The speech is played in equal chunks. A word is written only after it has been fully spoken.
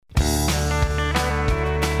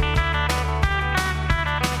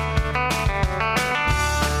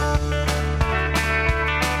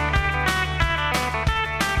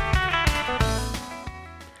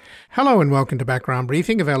Hello and welcome to Background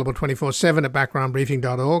Briefing, available 24/7 at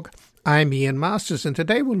backgroundbriefing.org. I'm Ian Masters, and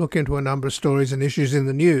today we'll look into a number of stories and issues in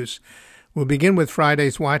the news. We'll begin with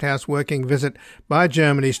Friday's White House working visit by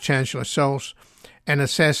Germany's Chancellor Scholz and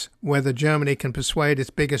assess whether Germany can persuade its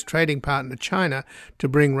biggest trading partner, China, to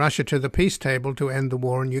bring Russia to the peace table to end the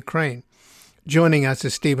war in Ukraine. Joining us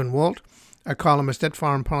is Stephen Walt, a columnist at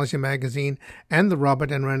Foreign Policy Magazine and the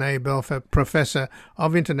Robert and Renee Belfer Professor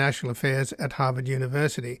of International Affairs at Harvard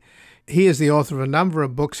University. He is the author of a number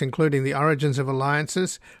of books, including The Origins of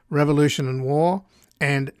Alliances, Revolution and War,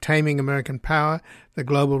 and Taming American Power, The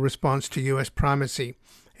Global Response to U.S. Primacy.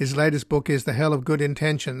 His latest book is The Hell of Good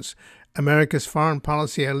Intentions, America's Foreign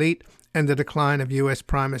Policy Elite and the Decline of U.S.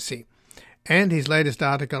 Primacy. And his latest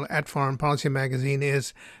article at Foreign Policy Magazine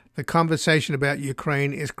is The Conversation About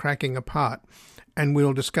Ukraine is Cracking Apart, and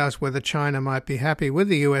we'll discuss whether China might be happy with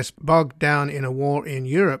the U.S. bogged down in a war in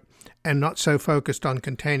Europe and not so focused on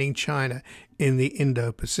containing China in the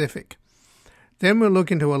Indo-Pacific. Then we'll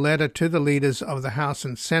look into a letter to the leaders of the House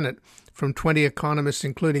and Senate from 20 economists,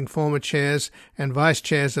 including former chairs and vice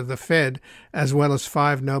chairs of the Fed, as well as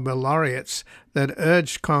 5 Nobel laureates, that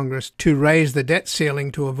urged Congress to raise the debt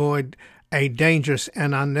ceiling to avoid a dangerous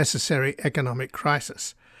and unnecessary economic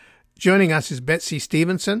crisis. Joining us is Betsy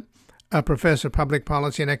Stevenson, a professor of public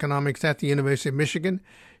policy and economics at the University of Michigan.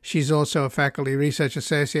 She's also a faculty research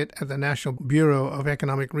associate at the National Bureau of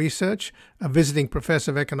Economic Research, a visiting professor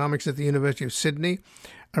of economics at the University of Sydney,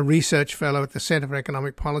 a research fellow at the Center for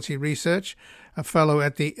Economic Policy Research, a fellow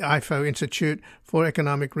at the IFO Institute for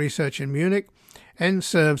Economic Research in Munich, and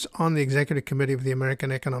serves on the executive committee of the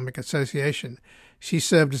American Economic Association. She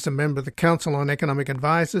served as a member of the Council on Economic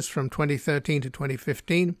Advisors from 2013 to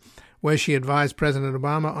 2015, where she advised President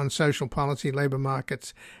Obama on social policy, labor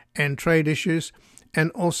markets, and trade issues, and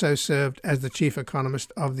also served as the chief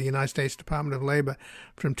economist of the United States Department of Labor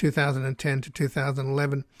from 2010 to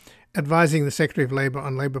 2011, advising the Secretary of Labor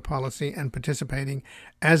on labor policy and participating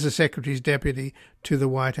as the Secretary's deputy to the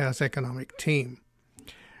White House economic team.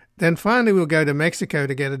 Then finally, we'll go to Mexico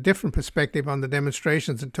to get a different perspective on the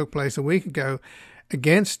demonstrations that took place a week ago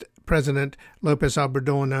against President López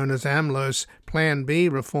Obrador, known as AMLO's Plan B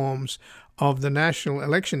reforms of the National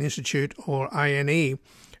Election Institute, or INE,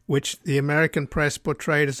 which the American press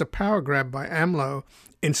portrayed as a power grab by AMLO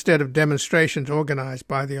instead of demonstrations organized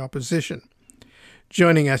by the opposition.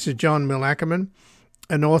 Joining us is John Mill Ackerman,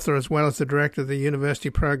 an author as well as the director of the University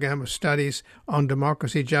Program of Studies on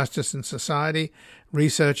Democracy, Justice and Society,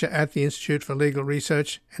 researcher at the Institute for Legal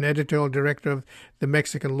Research, and editorial director of the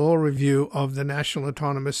Mexican Law Review of the National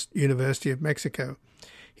Autonomous University of Mexico.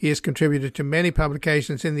 He has contributed to many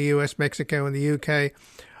publications in the U.S., Mexico, and the U.K.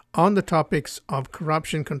 on the topics of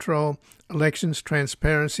corruption control, elections,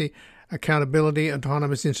 transparency, accountability,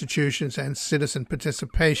 autonomous institutions, and citizen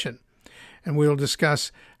participation. And we'll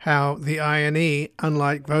discuss how the INE,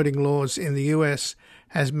 unlike voting laws in the U.S.,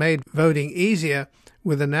 has made voting easier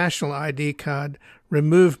with a national ID card,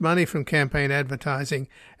 removed money from campaign advertising,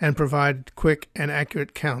 and provided quick and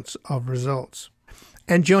accurate counts of results.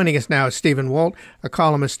 And joining us now is Stephen Walt, a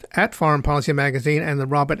columnist at Foreign Policy Magazine and the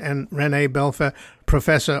Robert and Renee Belfer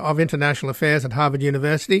Professor of International Affairs at Harvard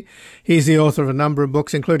University. He's the author of a number of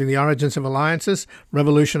books, including The Origins of Alliances,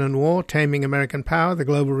 Revolution and War, Taming American Power, The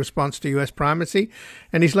Global Response to U.S. Primacy.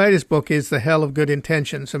 And his latest book is The Hell of Good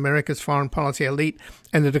Intentions, America's Foreign Policy Elite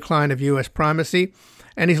and the Decline of U.S. Primacy.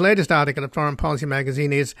 And his latest article at Foreign Policy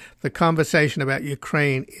Magazine is The Conversation About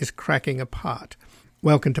Ukraine is Cracking Apart.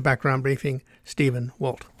 Welcome to Background Briefing, Stephen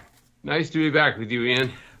Walt. Nice to be back with you,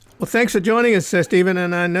 Ian. Well, thanks for joining us, Stephen.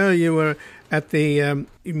 And I know you were at the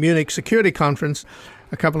Munich Security Conference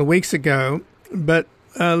a couple of weeks ago, but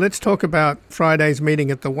let's talk about Friday's meeting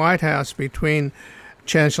at the White House between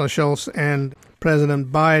Chancellor Scholz and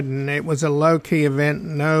President Biden. It was a low-key event,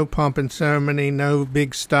 no pomp and ceremony, no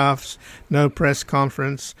big stuffs, no press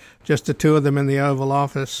conference, just the two of them in the Oval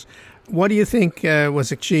Office. What do you think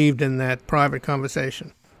was achieved in that private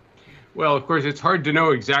conversation? Well, of course, it's hard to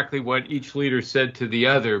know exactly what each leader said to the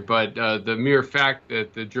other, but the mere fact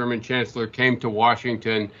that the German chancellor came to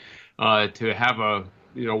Washington to have a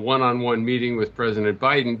one-on-one meeting with President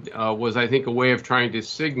Biden was, I think, a way of trying to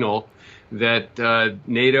signal that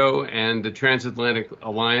NATO and the transatlantic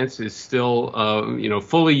alliance is still,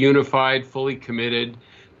 fully unified, fully committed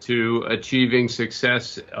to achieving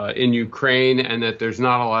success in Ukraine, and that there's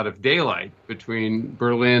not a lot of daylight between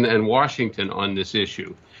Berlin and Washington on this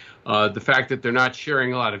issue. The fact that they're not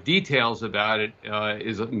sharing a lot of details about it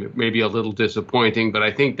is maybe a little disappointing, but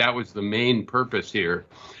I think that was the main purpose here.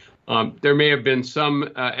 There may have been some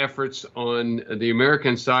efforts on the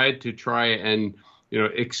American side to try and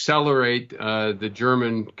accelerate the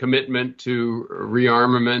German commitment to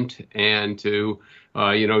rearmament and to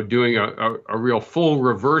doing a real full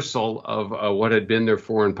reversal of what had been their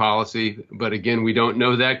foreign policy. But again, we don't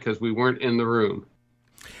know that because we weren't in the room.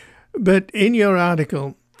 But in your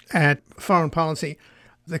article at Foreign Policy,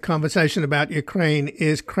 the conversation about Ukraine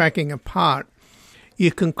is cracking apart.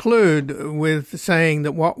 You conclude with saying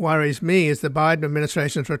that what worries me is the Biden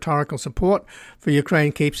administration's rhetorical support for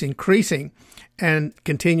Ukraine keeps increasing and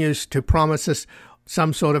continues to promise us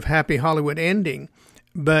some sort of happy Hollywood ending.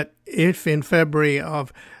 But if in February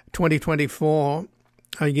of 2024,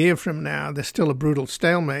 a year from now, there's still a brutal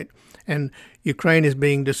stalemate and Ukraine is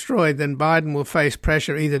being destroyed, then Biden will face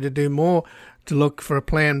pressure either to do more to look for a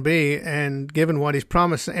plan B, and given what he's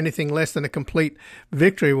promised, anything less than a complete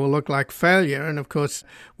victory will look like failure. And of course,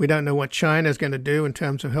 we don't know what China is going to do in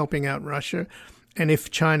terms of helping out Russia. And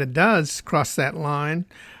if China does cross that line,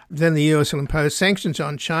 then the US will impose sanctions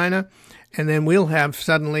on China, and then we'll have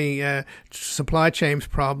suddenly supply chains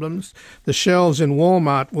problems. The shelves in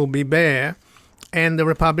Walmart will be bare, and the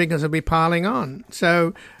Republicans will be piling on.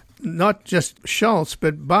 So not just Scholz,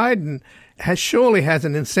 but Biden surely has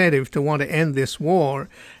an incentive to want to end this war.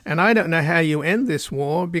 And I don't know how you end this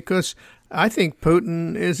war, because I think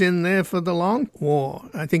Putin is in there for the long war.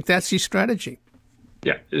 I think that's his strategy.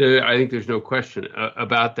 Yeah, I think there's no question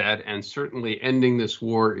about that. And certainly ending this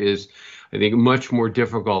war is, I think, much more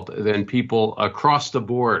difficult than people across the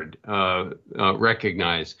board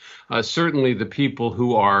recognize. Certainly the people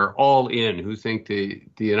who are all in, who think the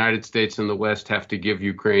United States and the West have to give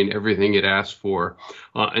Ukraine everything it asks for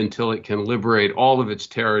until it can liberate all of its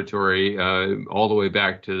territory all the way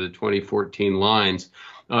back to the 2014 lines,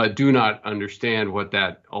 do not understand what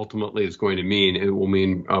that ultimately is going to mean. It will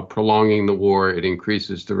mean prolonging the war. It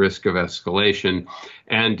increases the risk of escalation.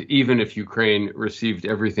 And even if Ukraine received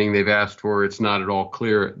everything they've asked for, it's not at all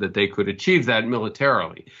clear that they could achieve that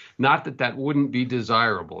militarily. Not that that wouldn't be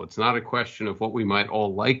desirable. It's not a question of what we might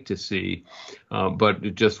all like to see,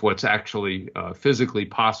 but just what's actually physically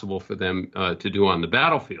possible for them to do on the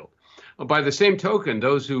battlefield. By the same token,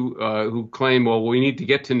 those who claim, well, we need to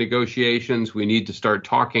get to negotiations, we need to start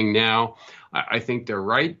talking now, I think they're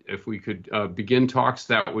right. If we could begin talks,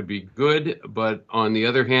 that would be good. But on the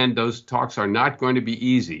other hand, those talks are not going to be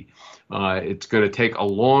easy. It's going to take a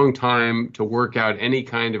long time to work out any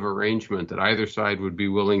kind of arrangement that either side would be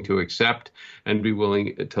willing to accept and be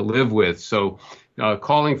willing to live with. So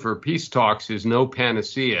calling for peace talks is no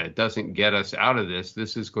panacea. It doesn't get us out of this.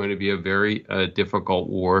 This is going to be a very difficult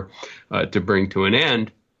war to bring to an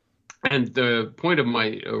end. And the point of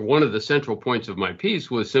one of the central points of my piece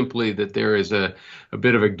was simply that there is a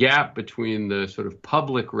bit of a gap between the sort of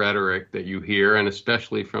public rhetoric that you hear, and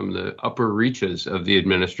especially from the upper reaches of the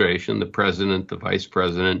administration, the president, the vice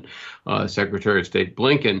president, Secretary of State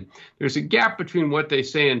Blinken. There's a gap between what they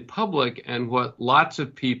say in public and what lots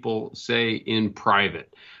of people say in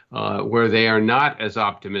private. Where they are not as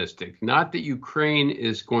optimistic. Not that Ukraine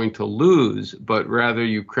is going to lose, but rather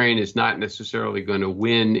Ukraine is not necessarily going to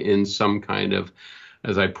win in some kind of,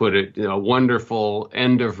 as I put it, wonderful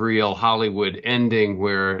end of reel Hollywood ending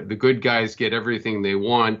where the good guys get everything they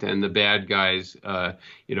want and the bad guys,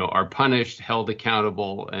 are punished, held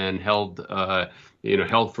accountable, and held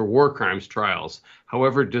for war crimes trials.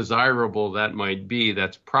 However desirable that might be,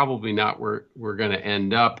 that's probably not where we're going to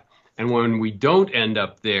end up. And when we don't end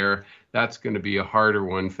up there, that's going to be a harder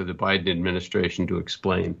one for the Biden administration to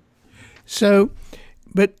explain. So,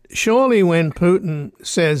 but surely when Putin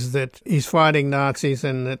says that he's fighting Nazis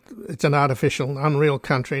and that it's an artificial, unreal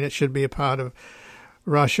country and it should be a part of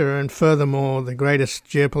Russia, and furthermore, the greatest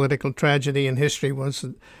geopolitical tragedy in history was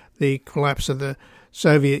the collapse of the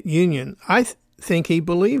Soviet Union, I think he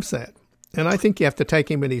believes that. And I think you have to take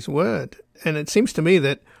him at his word. And it seems to me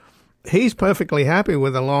that he's perfectly happy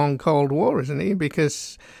with a long Cold War, isn't he?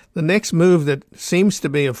 Because the next move that seems to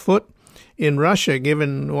be afoot in Russia,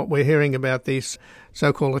 given what we're hearing about these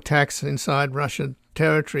so-called attacks inside Russian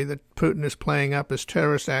territory that Putin is playing up as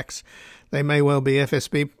terrorist acts, they may well be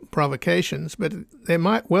FSB provocations, but there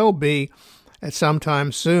might well be at some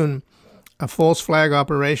time soon a false flag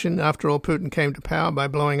operation. After all, Putin came to power by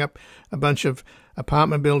blowing up a bunch of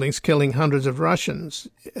apartment buildings, killing hundreds of Russians.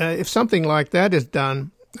 If something like that is done,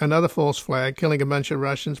 another false flag, killing a bunch of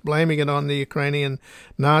Russians, blaming it on the Ukrainian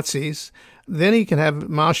Nazis, then he can have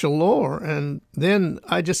martial law. And then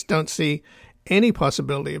I just don't see any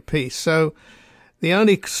possibility of peace. So the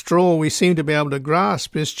only straw we seem to be able to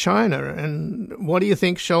grasp is China. And what do you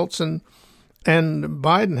think Scholz and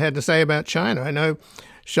Biden had to say about China? I know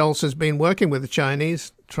Scholz has been working with the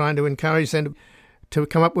Chinese, trying to encourage them to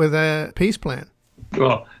come up with a peace plan.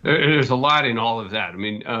 Well, there's a lot in all of that. I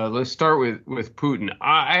mean, let's start with Putin.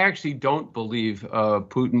 I actually don't believe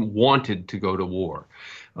Putin wanted to go to war.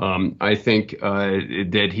 I think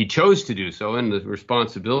that he chose to do so, and the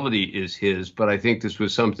responsibility is his. But I think this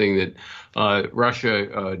was something that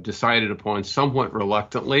Russia decided upon somewhat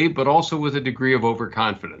reluctantly, but also with a degree of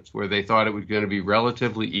overconfidence, where they thought it was going to be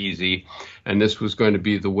relatively easy, and this was going to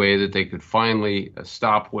be the way that they could finally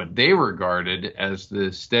stop what they regarded as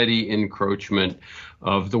the steady encroachment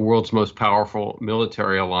of the world's most powerful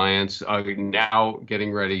military alliance, now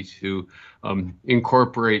getting ready to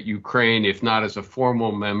incorporate Ukraine, if not as a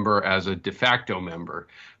formal member, as a de facto member.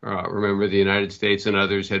 Remember, the United States and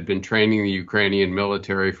others had been training the Ukrainian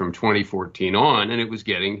military from 2014 on, and it was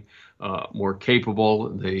getting more capable.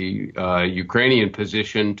 The Ukrainian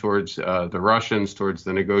position towards the Russians, towards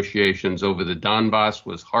the negotiations over the Donbass,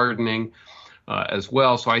 was hardening as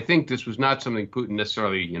well. So I think this was not something Putin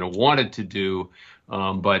necessarily, wanted to do,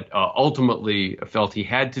 but ultimately felt he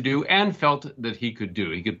had to do and felt that he could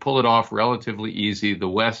do. He could pull it off relatively easy. The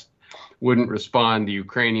West wouldn't respond. The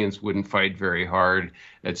Ukrainians wouldn't fight very hard,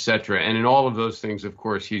 etc. And in all of those things, of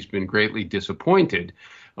course, he's been greatly disappointed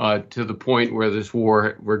to the point where this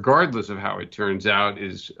war, regardless of how it turns out,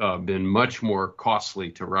 has been much more costly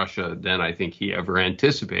to Russia than I think he ever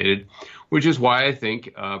anticipated, which is why I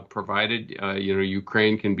think, provided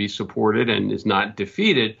Ukraine can be supported and is not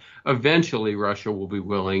defeated, eventually Russia will be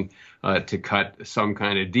willing to cut some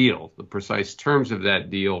kind of deal. The precise terms of that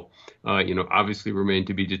deal, obviously remain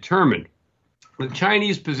to be determined. The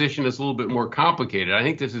Chinese position is a little bit more complicated. I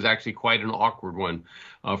think this is actually quite an awkward one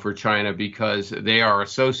for China because they are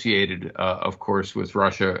associated, of course, with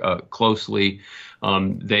Russia closely.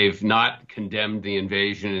 They've not condemned the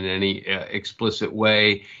invasion in any explicit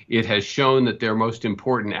way. It has shown that their most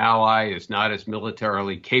important ally is not as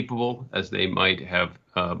militarily capable as they might have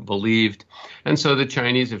believed. And so the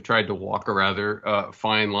Chinese have tried to walk a rather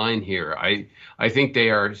fine line here. I think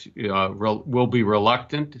they will be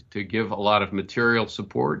reluctant to give a lot of material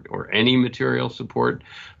support or any material support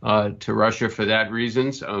to Russia for that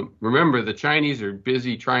reasons. Remember, the Chinese are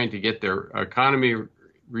busy trying to get their economy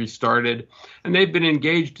restarted, and they've been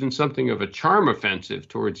engaged in something of a charm offensive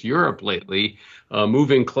towards Europe lately.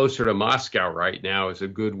 Moving closer to Moscow right now is a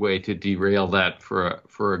good way to derail that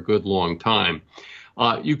for a good long time.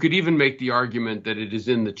 You could even make the argument that it is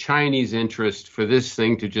in the Chinese interest for this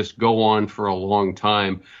thing to just go on for a long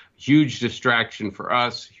time. Huge distraction for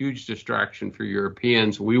us, huge distraction for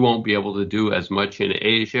Europeans. We won't be able to do as much in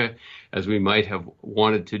Asia as we might have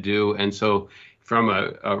wanted to do. And so from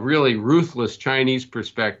a really ruthless Chinese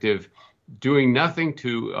perspective, doing nothing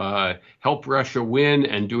to help Russia win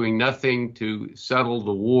and doing nothing to settle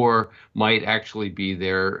the war might actually be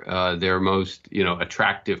their most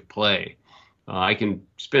attractive play. I can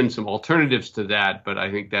spin some alternatives to that, but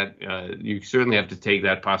I think that you certainly have to take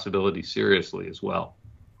that possibility seriously as well.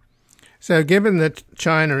 So given that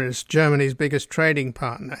China is Germany's biggest trading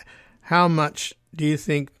partner, how much do you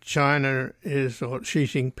think China is, or Xi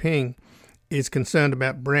Jinping, is concerned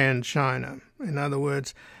about brand China? In other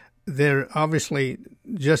words, there obviously,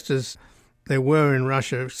 just as there were in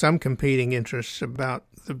Russia, some competing interests about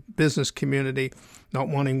the business community not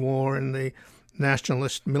wanting war and the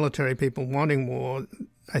nationalist military people wanting war.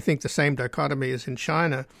 I think the same dichotomy is in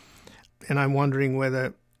China, and I'm wondering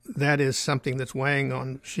whether that is something that's weighing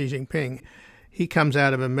on Xi Jinping. He comes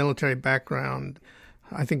out of a military background.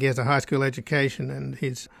 I think he has a high school education, and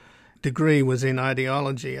his degree was in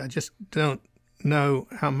ideology. I just don't know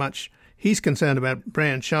how much he's concerned about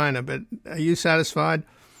brand China, but are you satisfied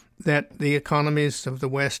that the economies of the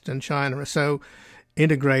West and China are so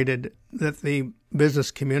integrated that the business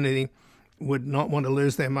community would not want to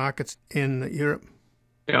lose their markets in Europe?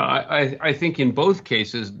 Yeah, I think in both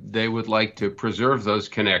cases, they would like to preserve those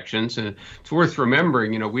connections. And it's worth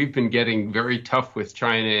remembering, we've been getting very tough with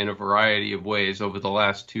China in a variety of ways over the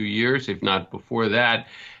last 2 years, if not before that.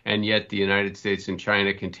 And yet the United States and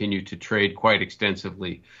China continue to trade quite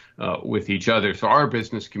extensively with each other. So our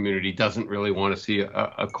business community doesn't really want to see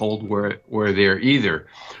a Cold War there either.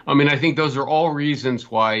 I mean, I think those are all reasons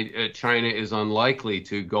why China is unlikely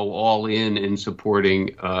to go all in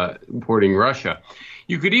supporting Russia.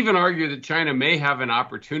 You could even argue that China may have an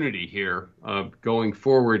opportunity here going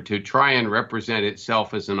forward to try and represent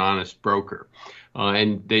itself as an honest broker.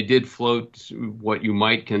 And they did float what you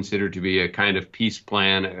might consider to be a kind of peace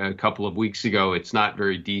plan a couple of weeks ago. It's not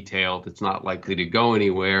very detailed. It's not likely to go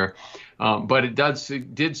anywhere. But it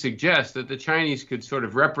did suggest that the Chinese could sort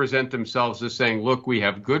of represent themselves as saying, look, we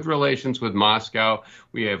have good relations with Moscow.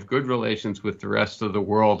 We have good relations with the rest of the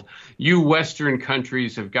world. You Western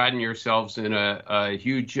countries have gotten yourselves in a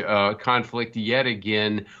huge conflict yet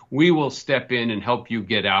again. We will step in and help you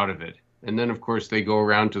get out of it. And then, of course, they go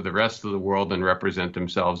around to the rest of the world and represent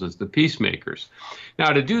themselves as the peacemakers.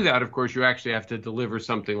 Now, to do that, of course, you actually have to deliver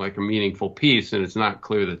something like a meaningful peace, and it's not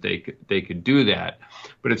clear that they could do that.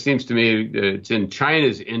 But it seems to me it's in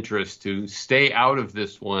China's interest to stay out of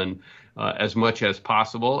this one as much as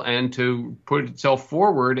possible and to put itself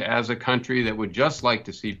forward as a country that would just like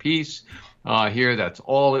to see peace here. That's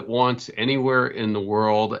all it wants anywhere in the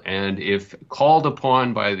world. And if called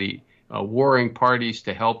upon by the warring parties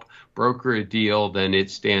to help broker a deal, then it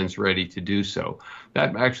stands ready to do so.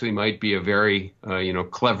 That actually might be a very,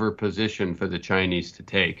 clever position for the Chinese to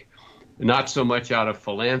take. Not so much out of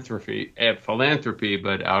philanthropy,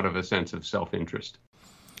 but out of a sense of self-interest.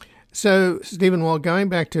 So, Stephen Walt, going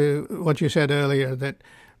back to what you said earlier, that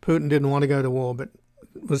Putin didn't want to go to war, but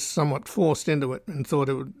was somewhat forced into it and thought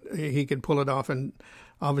he could pull it off, and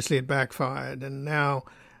obviously it backfired. And now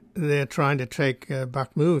they're trying to take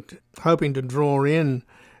Bakhmut, hoping to draw in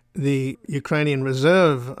the Ukrainian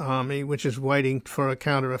Reserve Army, which is waiting for a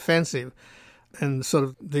counteroffensive. And sort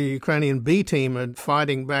of the Ukrainian B team are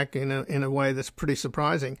fighting back in a way that's pretty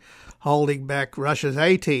surprising, holding back Russia's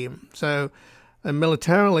A team. So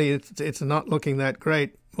militarily, it's not looking that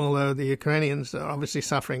great, although the Ukrainians are obviously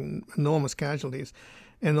suffering enormous casualties.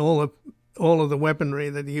 And all of the weaponry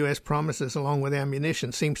that the US promises, along with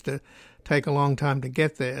ammunition, seems to take a long time to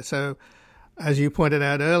get there. So, as you pointed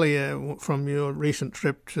out earlier from your recent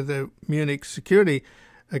trip to the Munich Security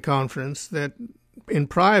Conference, that in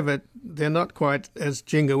private, they're not quite as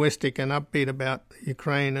jingoistic and upbeat about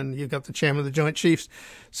Ukraine. And you've got the chairman of the Joint Chiefs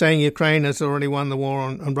saying Ukraine has already won the war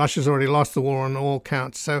and Russia's already lost the war on all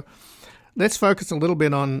counts. So let's focus a little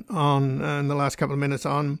bit on in the last couple of minutes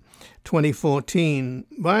on 2014.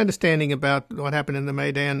 My understanding about what happened in the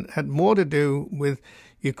Maidan had more to do with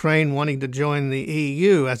Ukraine wanting to join the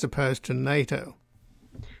EU as opposed to NATO.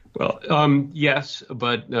 Well, yes,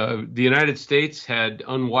 but the United States had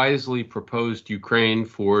unwisely proposed Ukraine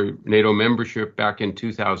for NATO membership back in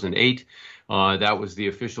 2008. That was the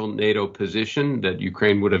official NATO position, that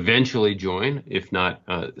Ukraine would eventually join, if not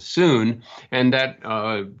soon, and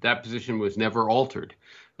that position was never altered.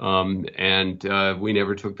 And we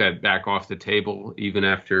never took that back off the table, even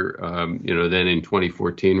after, then in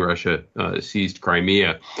 2014, Russia seized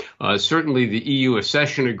Crimea. Certainly, the EU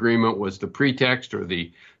accession agreement was the pretext or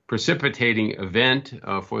the precipitating event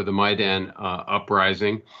for the Maidan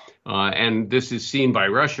uprising. And this is seen by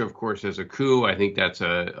Russia, of course, as a coup. I think that's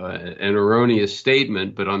an erroneous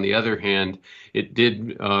statement. But on the other hand,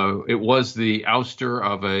 it was the ouster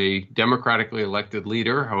of a democratically elected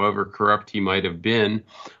leader, however corrupt he might have been.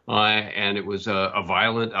 And it was a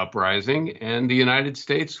violent uprising. And the United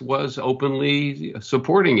States was openly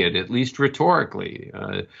supporting it, at least rhetorically.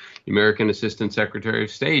 The American Assistant Secretary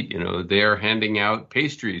of State, they're handing out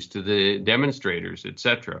pastries to the demonstrators,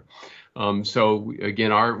 etc. So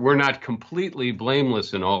again, we're not completely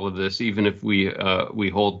blameless in all of this, even if we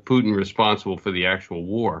hold Putin responsible for the actual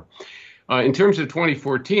war. In terms of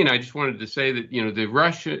 2014, I just wanted to say that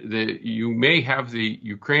you may have the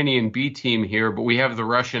Ukrainian B team here, but we have the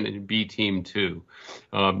Russian B team too.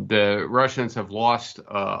 The Russians have lost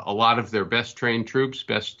a lot of their best trained troops,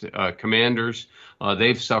 best commanders.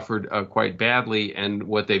 They've suffered quite badly, and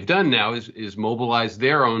what they've done now is mobilize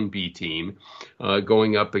their own B team,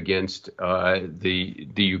 going up against the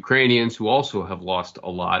Ukrainians, who also have lost a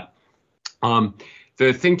lot.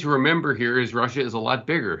 The thing to remember here is Russia is a lot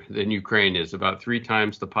bigger than Ukraine is, about 3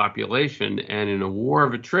 times the population, and in a war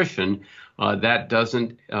of attrition, that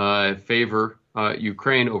doesn't favor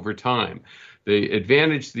Ukraine over time. The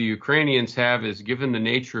advantage the Ukrainians have is, given the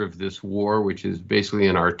nature of this war, which is basically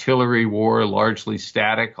an artillery war, largely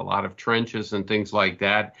static, a lot of trenches and things like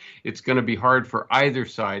that, it's going to be hard for either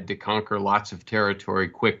side to conquer lots of territory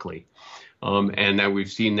quickly. And that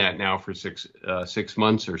we've seen that now for six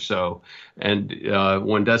months or so. And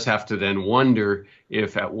one does have to then wonder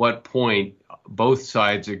if at what point both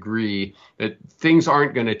sides agree that things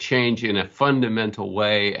aren't going to change in a fundamental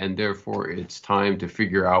way, and therefore it's time to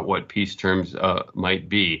figure out what peace terms might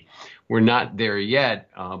be. We're not there yet,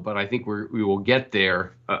 but I think we will get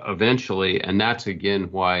there eventually. And that's, again,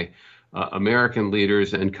 why American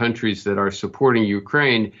leaders and countries that are supporting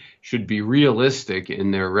Ukraine should be realistic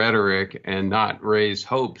in their rhetoric and not raise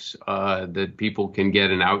hopes that people can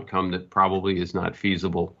get an outcome that probably is not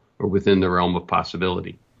feasible or within the realm of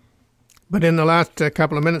possibility. But in the last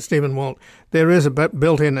couple of minutes, Stephen Walt, there is a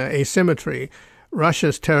built-in asymmetry.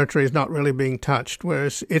 Russia's territory is not really being touched,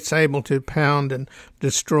 whereas it's able to pound and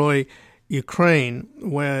destroy Ukraine,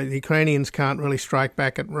 where the Ukrainians can't really strike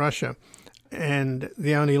back at Russia. And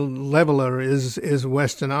the only leveler is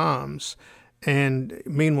Western arms. And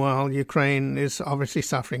meanwhile, Ukraine is obviously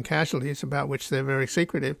suffering casualties about which they're very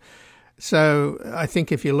secretive. So I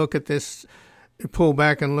think if you look at this, pull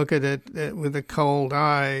back and look at it with a cold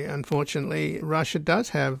eye, unfortunately, Russia does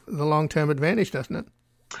have the long-term advantage, doesn't it?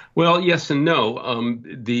 Well, yes and no.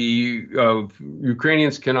 The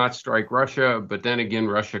Ukrainians cannot strike Russia, but then again,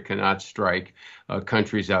 Russia cannot strike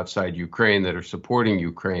countries outside Ukraine that are supporting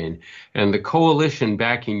Ukraine. And the coalition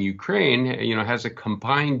backing Ukraine, has a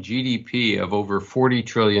combined GDP of over $40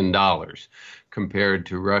 trillion compared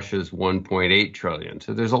to Russia's 1.8 trillion.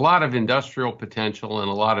 So there's a lot of industrial potential and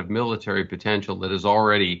a lot of military potential that has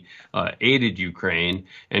already aided Ukraine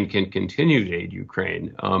and can continue to aid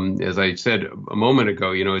Ukraine. As I said a moment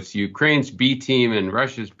ago, it's Ukraine's B team and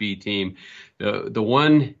Russia's B team. The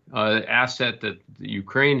one asset that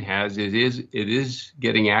Ukraine has it is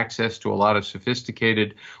getting access to a lot of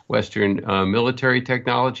sophisticated Western military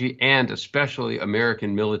technology and especially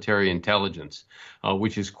American military intelligence,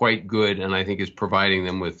 which is quite good, and I think is providing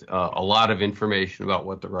them with a lot of information about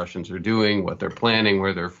what the Russians are doing, what they're planning,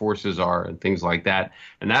 where their forces are, and things like that.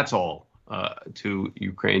 And that's all to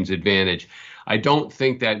Ukraine's advantage. I don't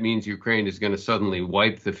think that means Ukraine is going to suddenly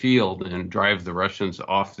wipe the field and drive the Russians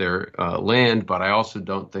off their land, but I also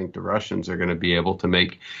don't think the Russians are going to be able to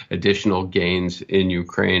make additional gains in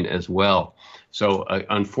Ukraine as well. So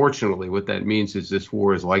unfortunately, what that means is this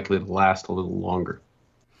war is likely to last a little longer.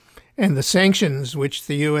 And the sanctions, which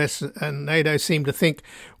the US and NATO seem to think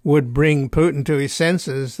would bring Putin to his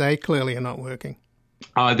senses, they clearly are not working.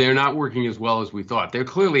 They're not working as well as we thought. They're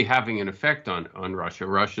clearly having an effect on Russia.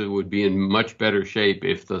 Russia would be in much better shape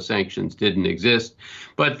if the sanctions didn't exist,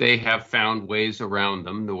 but they have found ways around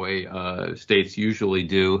them the way states usually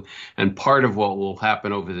do. And part of what will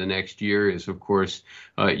happen over the next year is, of course,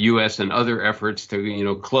 U.S. and other efforts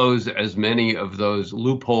to, close as many of those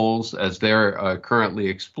loopholes as they're currently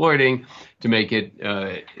exploiting to make it,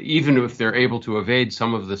 even if they're able to evade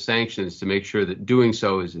some of the sanctions, to make sure that doing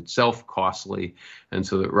so is itself costly and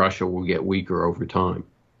so that Russia will get weaker over time.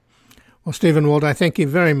 Well, Stephen Walt, I thank you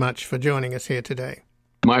very much for joining us here today.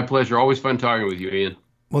 My pleasure. Always fun talking with you, Ian.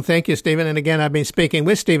 Well, thank you, Stephen. And again, I've been speaking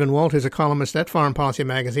with Stephen Walt, who's a columnist at Foreign Policy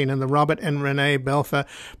Magazine and the Robert and Renee Belfer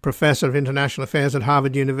Professor of International Affairs at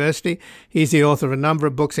Harvard University. He's the author of a number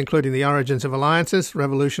of books, including The Origins of Alliances,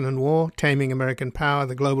 Revolution and War, Taming American Power,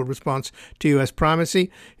 The Global Response to U.S. Primacy.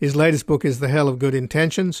 His latest book is The Hell of Good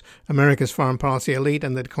Intentions, America's Foreign Policy Elite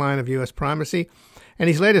and the Decline of U.S. Primacy. And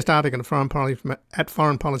his latest article at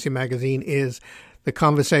Foreign Policy Magazine is The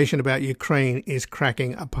Conversation About Ukraine is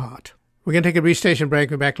Cracking Apart. We're going to take a brief station break.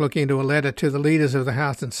 We're back looking into a letter to the leaders of the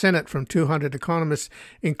House and Senate from 200 economists,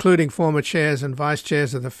 including former chairs and vice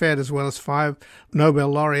chairs of the Fed, as well as 5 Nobel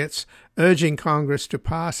laureates, urging Congress to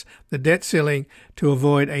pass the debt ceiling to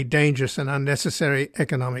avoid a dangerous and unnecessary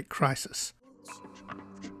economic crisis.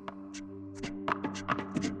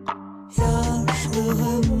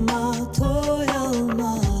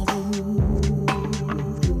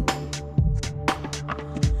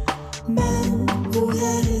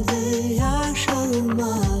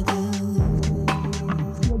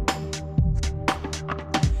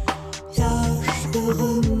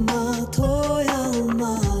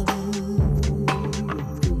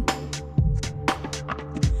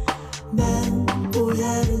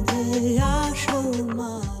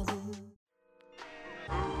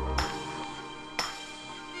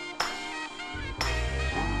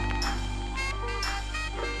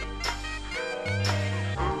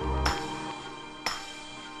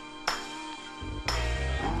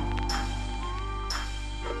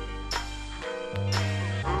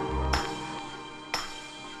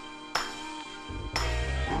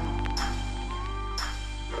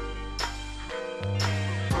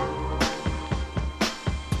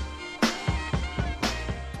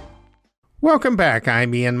 Welcome back.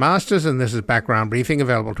 I'm Ian Masters, and this is Background Briefing,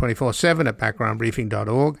 available 24/7 at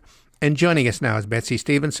backgroundbriefing.org. And joining us now is Betsy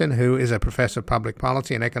Stevenson, who is a professor of public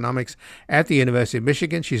policy and economics at the University of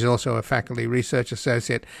Michigan. She's also a faculty research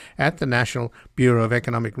associate at the National Bureau of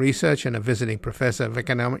Economic Research and a visiting professor of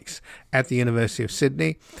economics at the University of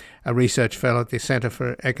Sydney. a research fellow at the Center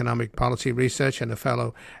for Economic Policy Research and a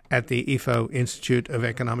fellow at the IFO Institute of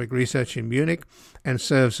Economic Research in Munich, and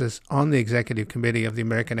serves as on the executive committee of the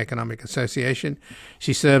American Economic Association.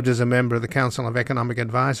 She served as a member of the Council of Economic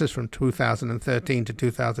Advisors from 2013 to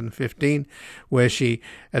 2015, where she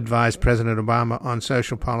advised President Obama on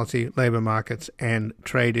social policy, labor markets, and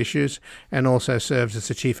trade issues, and also served as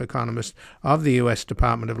the chief economist of the U.S.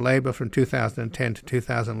 Department of Labor from 2010 to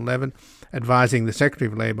 2011, advising the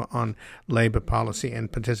Secretary of Labor on labor policy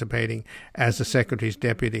and participating as the Secretary's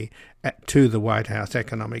deputy to the White House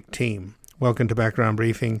economic team. Welcome to Background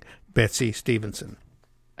Briefing, Betsy Stevenson.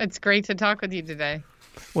 It's great to talk with you today.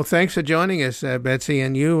 Well, thanks for joining us, Betsy.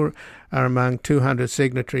 And you are among 200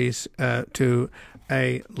 signatories to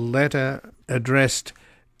a letter addressed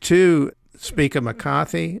to Speaker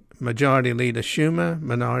McCarthy, Majority Leader Schumer,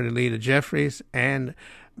 Minority Leader Jeffries, and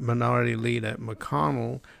Minority Leader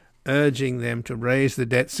McConnell, urging them to raise the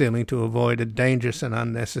debt ceiling to avoid a dangerous and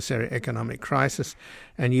unnecessary economic crisis.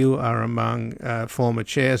 And you are among former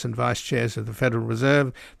chairs and vice chairs of the Federal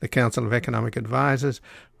Reserve, the Council of Economic Advisors,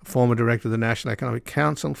 former director of the National Economic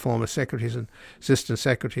Council, former secretaries and assistant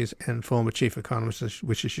secretaries, and former chief economist,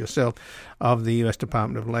 which is yourself, of the U.S.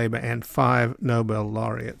 Department of Labor, and 5 Nobel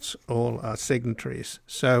laureates. All are signatories.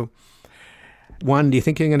 So, 1, do you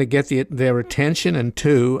think you're going to get their attention? And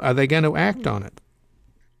 2, are they going to act on it?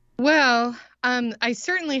 Well, I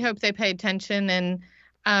certainly hope they pay attention, and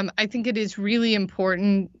I think it is really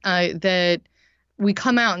important that we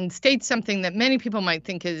come out and state something that many people might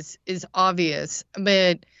think is obvious,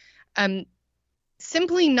 but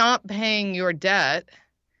simply not paying your debt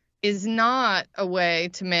is not a way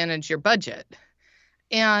to manage your budget.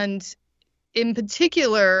 And in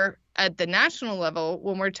particular, at the national level,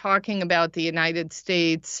 when we're talking about the United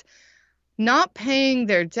States, not paying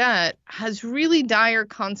their debt has really dire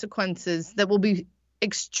consequences that will be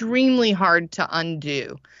extremely hard to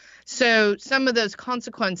undo. So some of those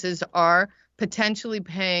consequences are potentially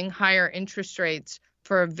paying higher interest rates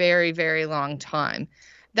for a very, very long time.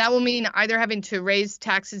 That will mean either having to raise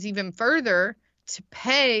taxes even further to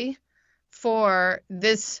pay for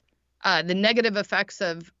this, the negative effects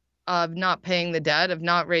of not paying the debt, of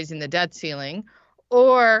not raising the debt ceiling,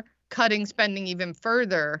 or cutting spending even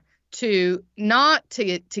further to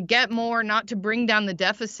get more, not to bring down the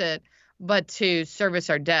deficit, but to service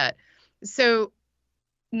our debt. So,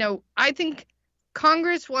 I think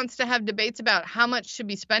Congress wants to have debates about how much should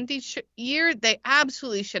be spent each year. They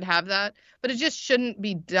absolutely should have that, but it just shouldn't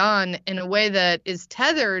be done in a way that is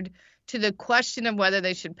tethered to the question of whether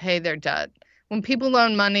they should pay their debt. When people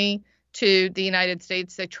loan money to the United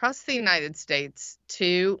States, they trust the United States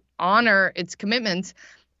to honor its commitments.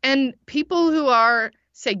 And people who are,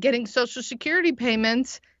 say, getting Social Security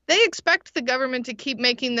payments, they expect the government to keep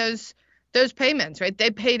making those payments, right?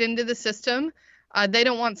 They paid into the system. They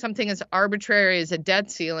don't want something as arbitrary as a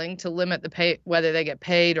debt ceiling to limit whether they get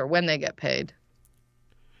paid or when they get paid.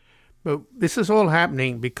 But this is all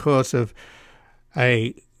happening because of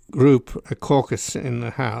a caucus in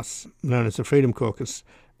the House known as the Freedom Caucus,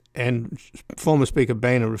 and former Speaker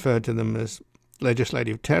Boehner referred to them as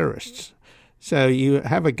legislative terrorists. So you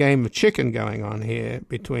have a game of chicken going on here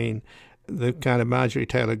between the kind of Marjorie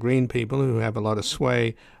Taylor Greene people who have a lot of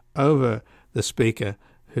sway over the Speaker,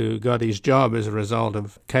 who got his job as a result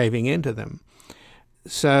of caving into them.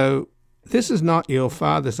 So this is not your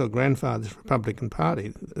father's or grandfather's Republican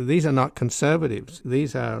Party. These are not conservatives.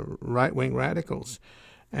 These are right-wing radicals.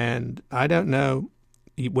 And I don't know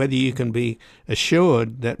whether you can be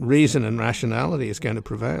assured that reason and rationality is going to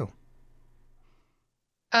prevail.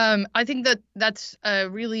 I think that's a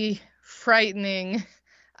really frightening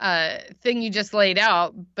thing you just laid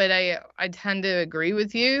out, but I tend to agree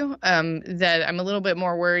with you that I'm a little bit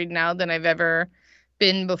more worried now than I've ever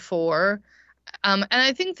been before. And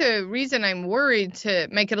I think the reason I'm worried, to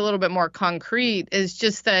make it a little bit more concrete, is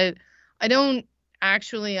just that I don't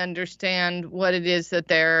actually understand what it is that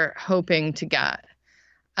they're hoping to get.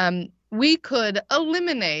 We could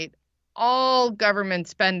eliminate all government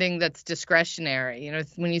spending that's discretionary.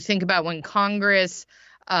 When you think about when Congress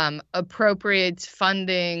appropriates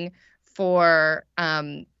funding for,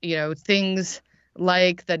 things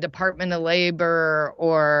like the Department of Labor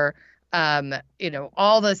or,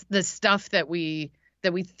 all the stuff that we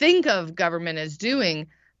think of government as doing,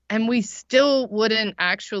 and we still wouldn't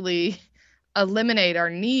actually eliminate our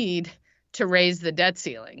need to raise the debt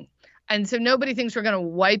ceiling. And so nobody thinks we're going to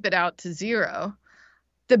wipe it out to zero.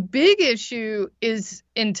 The big issue is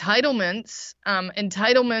entitlements.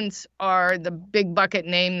 Entitlements are the big bucket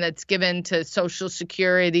name that's given to Social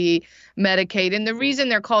Security, Medicaid. And the reason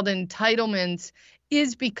they're called entitlements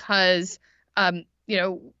is because,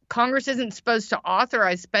 Congress isn't supposed to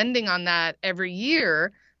authorize spending on that every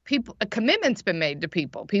year. A commitment's been made to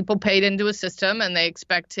people. People paid into a system and they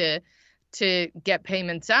expect to get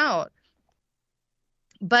payments out.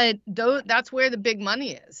 But that's where the big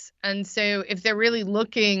money is. And so if they're really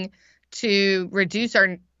looking to reduce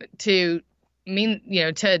to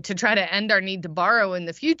try to end our need to borrow in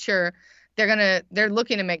the future, they're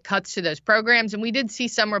looking to make cuts to those programs. And we did see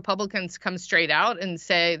some Republicans come straight out and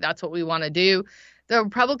say that's what we want to do. The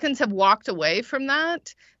Republicans have walked away from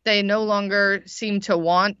that. They no longer seem to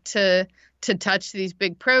want to touch these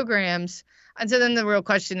big programs. And so then the real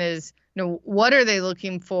question is, what are they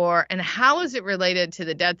looking for and how is it related to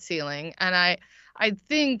the debt ceiling? And I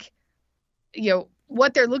think,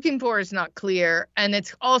 what they're looking for is not clear. And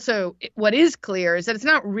it's also, what is clear is that it's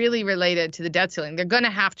not really related to the debt ceiling. They're going to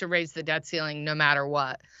have to raise the debt ceiling no matter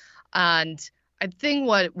what. And I think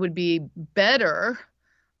what would be better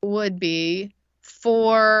would be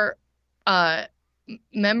for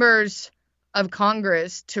members of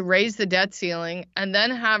Congress to raise the debt ceiling and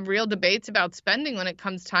then have real debates about spending when it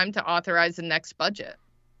comes time to authorize the next budget.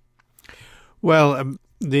 Well,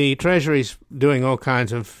 the Treasury's doing all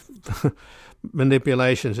kinds of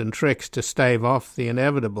manipulations and tricks to stave off the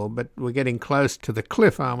inevitable, but we're getting close to the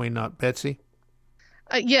cliff, are we not, Betsy?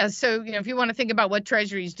 Yeah. So, if you want to think about what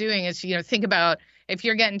Treasury's doing is, think about if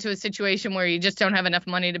you're getting to a situation where you just don't have enough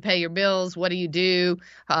money to pay your bills, what do you do?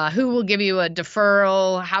 Who will give you a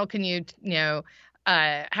deferral? How can you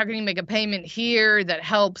make a payment here that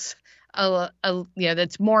helps,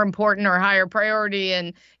 that's more important or higher priority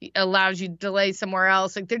and allows you to delay somewhere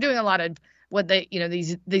else? Like they're doing a lot of what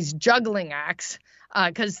these juggling acts.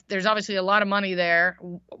 Because there's obviously a lot of money there.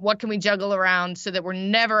 What can we juggle around so that we're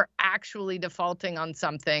never actually defaulting on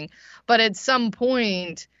something? But at some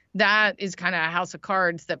point, that is kind of a house of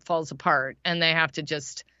cards that falls apart, and they have to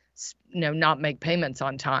just, not make payments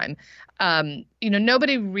on time.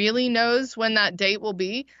 Nobody really knows when that date will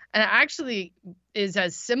be, and it actually is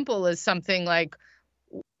as simple as something like,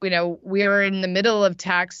 we are in the middle of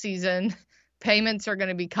tax season, payments are going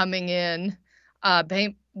to be coming in.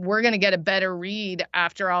 We're going to get a better read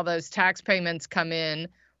after all those tax payments come in.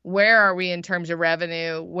 Where are we in terms of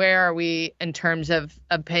revenue? Where are we in terms of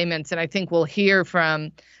payments? And I think we'll hear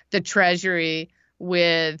from the Treasury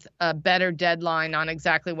with a better deadline on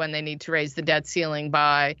exactly when they need to raise the debt ceiling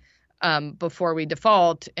by before we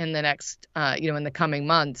default in the next, in the coming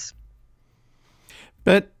months.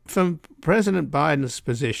 But from President Biden's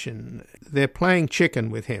position, they're playing chicken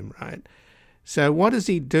with him, right? So what does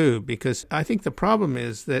he do? Because I think the problem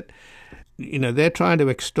is that, they're trying to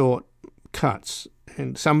extort cuts,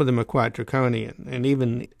 and some of them are quite draconian, and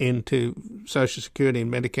even into Social Security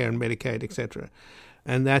and Medicare and Medicaid, etc.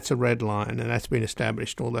 And that's a red line, and that's been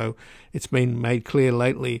established, although it's been made clear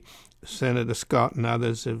lately. Senator Scott and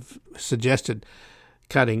others have suggested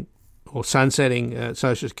cutting or sunsetting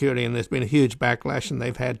Social Security, and there's been a huge backlash, and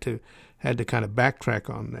they've had to kind of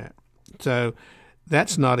backtrack on that. So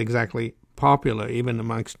that's not exactly popular even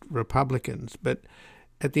amongst Republicans, but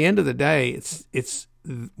at the end of the day, it's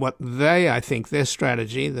what I think their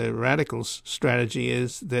strategy, the radicals' strategy,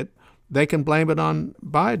 is that they can blame it on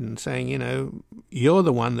Biden, saying, you're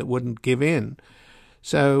the one that wouldn't give in.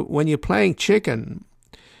 So when you're playing chicken,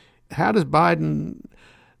 how does Biden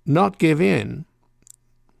not give in?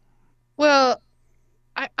 Well,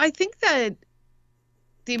 I think that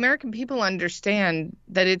the American people understand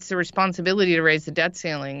that it's the responsibility to raise the debt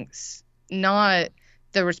ceilings, not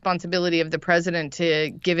the responsibility of the president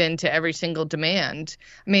to give in to every single demand.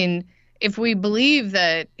 I mean, if we believe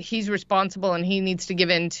that he's responsible and he needs to give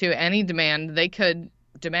in to any demand, they could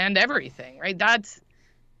demand everything, right? That's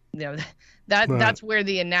where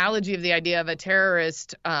the analogy of the idea of a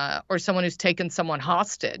terrorist or someone who's taken someone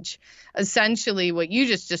hostage. Essentially, what you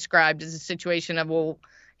just described is a situation of,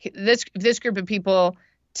 this group of people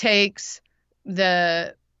takes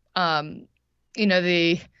the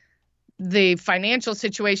financial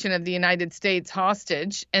situation of the United States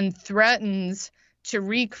hostage and threatens to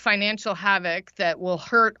wreak financial havoc that will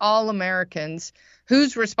hurt all Americans.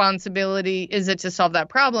 Whose responsibility is it to solve that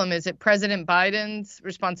problem? Is it President Biden's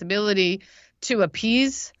responsibility to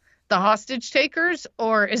appease the hostage takers,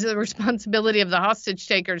 or is it the responsibility of the hostage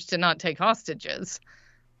takers to not take hostages?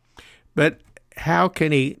 But how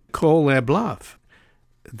can he call their bluff?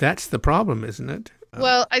 That's the problem, isn't it?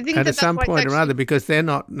 Well, I think at some point or other, because they're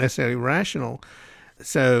not necessarily rational.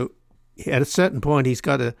 So at a certain point, he's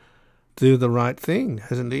got to do the right thing,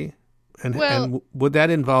 hasn't he? And would that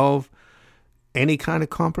involve any kind of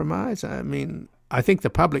compromise? I mean, I think the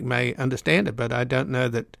public may understand it, but I don't know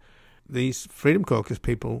that these Freedom Caucus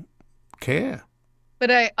people care. But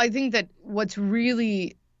I think that what's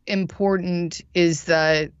really important is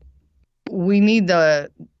that we need the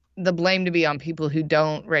blame to be on people who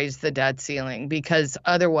don't raise the debt ceiling, because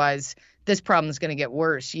otherwise this problem is going to get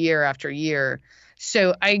worse year after year.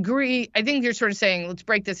 So I agree. I think you're sort of saying, let's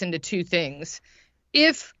break this into two things.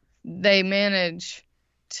 If they manage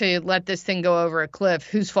to let this thing go over a cliff,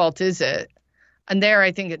 whose fault is it? And there,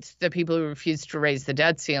 I think it's the people who refuse to raise the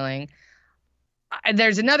debt ceiling.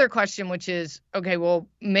 There's another question, which is, okay, well,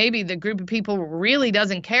 maybe the group of people really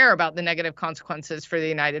doesn't care about the negative consequences for the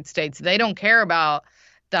United States. They don't care about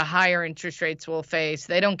the higher interest rates we'll face.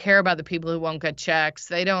 They don't care about the people who won't get checks.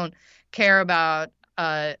 They don't care about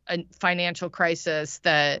a financial crisis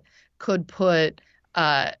that could put,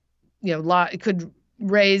 could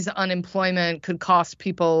raise unemployment, could cost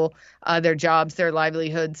people their jobs, their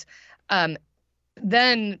livelihoods.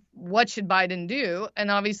 Then what should Biden do?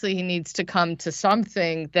 And obviously he needs to come to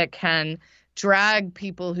something that can drag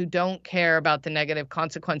people who don't care about the negative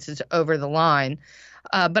consequences over the line.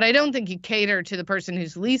 But I don't think you cater to the person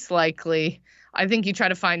who's least likely. I think you try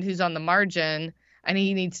to find who's on the margin, and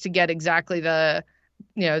he needs to get exactly the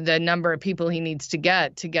number of people he needs to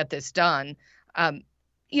get this done.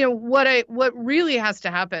 What really has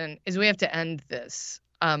to happen is we have to end this.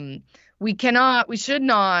 We should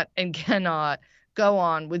not and cannot go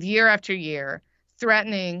on with year after year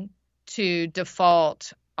threatening to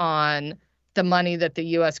default on the money that the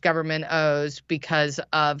U.S. government owes because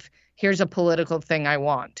of, here's a political thing I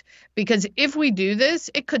want. Because if we do this,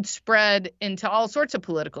 it could spread into all sorts of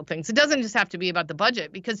political things. It doesn't just have to be about the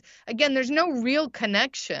budget, because, again, there's no real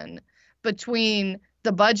connection between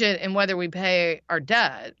the budget and whether we pay our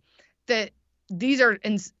debt. That these are,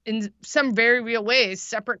 in some very real ways,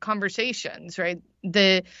 separate conversations, right?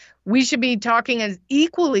 We should be talking as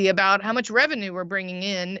equally about how much revenue we're bringing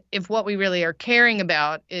in if what we really are caring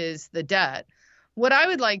about is the debt. What I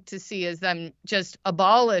would like to see is them just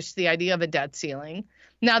abolish the idea of a debt ceiling.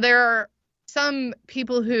 Now, there are some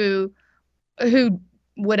people who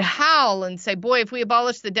would howl and say, boy, if we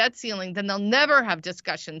abolish the debt ceiling, then they'll never have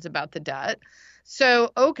discussions about the debt.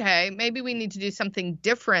 So, okay, maybe we need to do something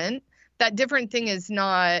different. That different thing is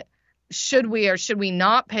not should we or should we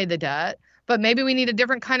not pay the debt, but maybe we need a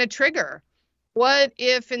different kind of trigger. What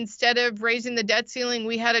if instead of raising the debt ceiling,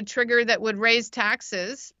 we had a trigger that would raise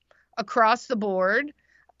taxes across the board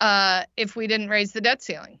if we didn't raise the debt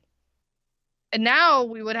ceiling? And now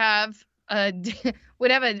we would have a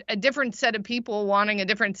different set of people wanting a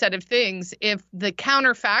different set of things if the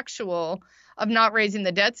counterfactual of not raising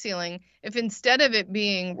the debt ceiling, if instead of it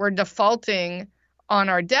being we're defaulting on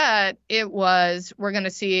our debt, it was we're going to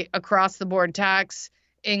see across the board tax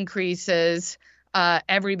increases.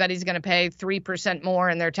 Everybody's going to pay 3% more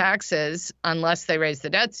in their taxes unless they raise the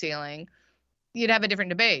debt ceiling. You'd have a different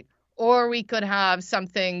debate. Or we could have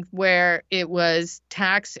something where it was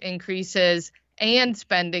tax increases and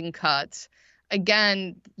spending cuts.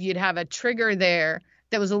 Again, you'd have a trigger there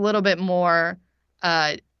that was a little bit more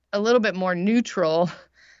neutral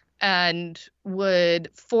and would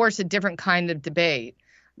force a different kind of debate.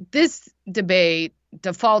 This debate,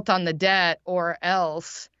 default on the debt or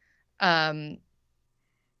else, I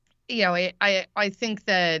think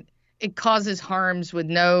that it causes harms with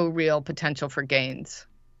no real potential for gains.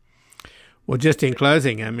 Well, just in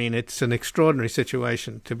closing, I mean, it's an extraordinary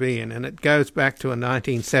situation to be in, and it goes back to a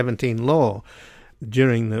 1917 law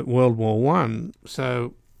during the World War I.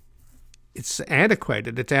 So it's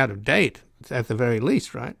antiquated, it's out of date, at the very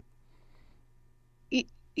least, right?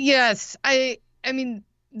 Yes. I mean,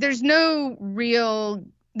 there's no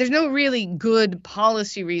really good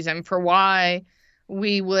policy reason for why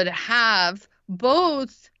we would have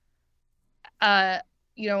both, a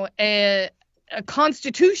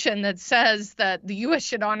constitution that says that the U.S.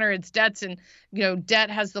 should honor its debts and, debt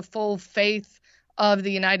has the full faith of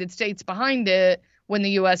the United States behind it when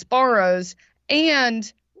the U.S. borrows,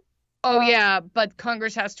 and, but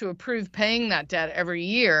Congress has to approve paying that debt every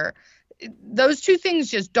year. Those two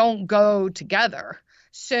things just don't go together.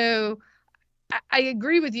 So I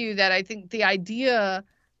agree with you that I think the idea,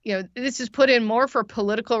 this is put in more for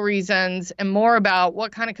political reasons and more about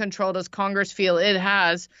what kind of control does Congress feel it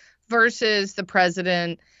has versus the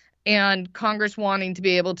president, and Congress wanting to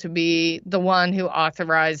be able to be the one who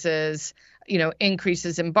authorizes,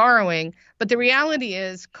 increases in borrowing. But the reality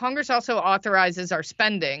is Congress also authorizes our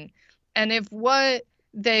spending. And if what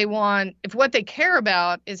they care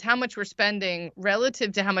about is how much we're spending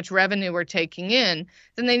relative to how much revenue we're taking in,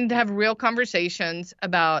 then they need to have real conversations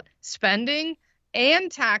about spending and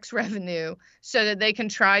tax revenue so that they can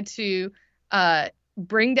try to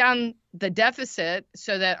bring down the deficit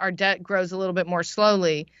so that our debt grows a little bit more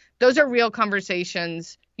slowly. Those are real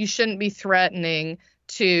conversations. You shouldn't be threatening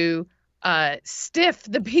to stiff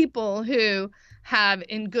the people who have,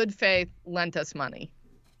 in good faith, lent us money.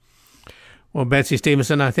 Well, Betsy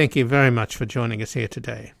Stevenson, I thank you very much for joining us here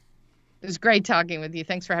today. It was great talking with you.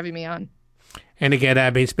 Thanks for having me on. And again,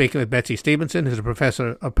 I've been speaking with Betsy Stevenson, who's a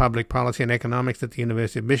professor of public policy and economics at the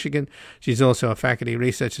University of Michigan. She's also a faculty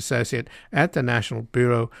research associate at the National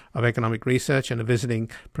Bureau of Economic Research and a visiting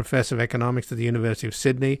professor of economics at the University of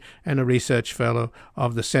Sydney and a research fellow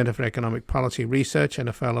of the Center for Economic Policy Research and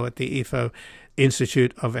a fellow at the IFO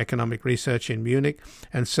Institute of Economic Research in Munich,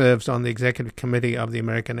 and serves on the executive committee of the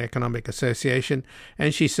American Economic Association,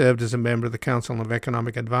 and she served as a member of the Council of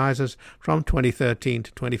Economic Advisors from 2013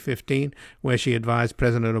 to 2015, where she advised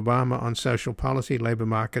President Obama on social policy, labor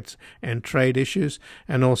markets, and trade issues,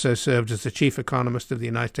 and also served as the chief economist of the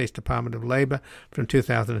United States Department of Labor from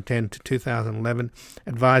 2010 to 2011,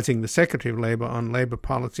 advising the Secretary of Labor on labor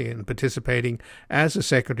policy and participating as the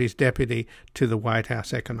Secretary's deputy to the White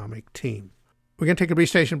House economic team. We're going to take a brief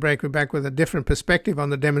station break. We're back with a different perspective on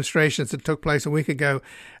the demonstrations that took place a week ago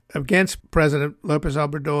against President Lopez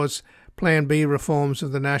Obrador's Plan B reforms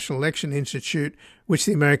of the National Election Institute, which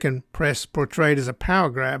the American press portrayed as a power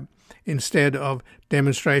grab instead of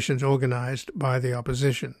demonstrations organized by the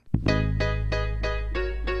opposition.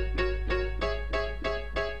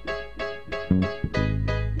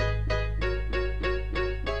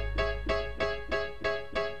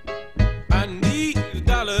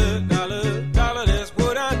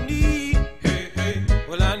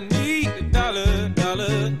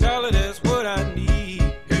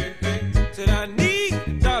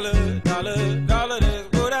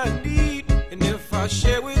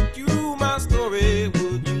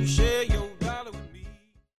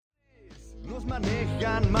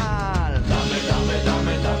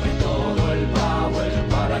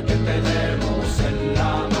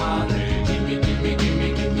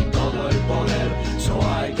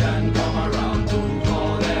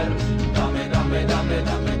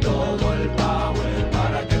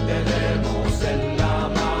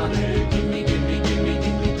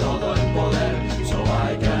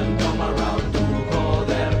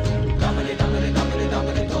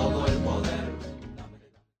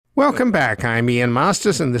 Welcome back. I'm Ian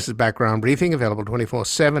Masters, and this is Background Briefing, available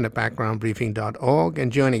 24/7 at backgroundbriefing.org.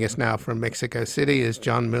 And joining us now from Mexico City is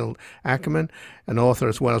John Mill Ackerman, an author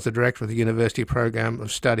as well as the director of the University Program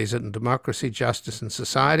of Studies in Democracy, Justice, and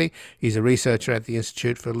Society. He's a researcher at the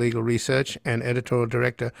Institute for Legal Research and editorial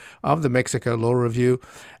director of the Mexico Law Review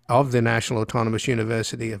of the National Autonomous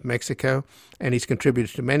University of Mexico, and he's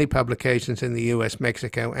contributed to many publications in the US,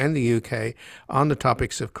 Mexico, and the UK on the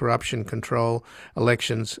topics of corruption control,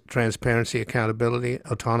 elections, transparency, accountability,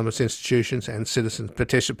 autonomous institutions, and citizen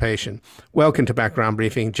participation. Welcome to Background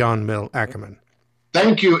Briefing, John Mill Ackerman.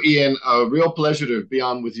 Thank you, Ian. A real pleasure to be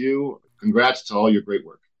on with you. Congrats to all your great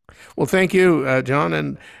work. Well, thank you, John.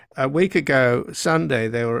 And a week ago, Sunday,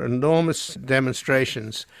 there were enormous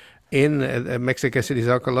demonstrations in Mexico City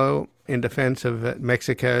Zocalo in defense of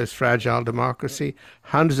Mexico's fragile democracy.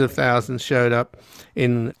 Hundreds of thousands showed up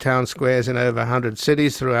in town squares in over 100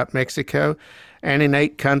 cities throughout Mexico and in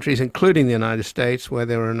 8 countries, including the United States, where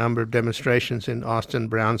there were a number of demonstrations in Austin,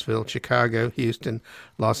 Brownsville, Chicago, Houston,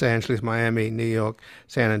 Los Angeles, Miami, New York,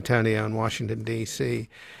 San Antonio, and Washington, D.C.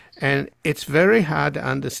 And it's very hard to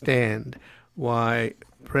understand why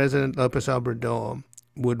President Lopez Obrador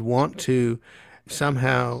would want to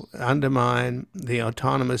somehow undermine the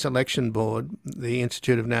Autonomous Election Board, the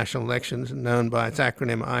Institute of National Elections, known by its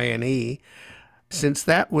acronym INE, since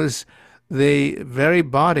that was the very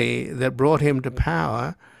body that brought him to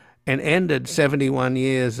power and ended 71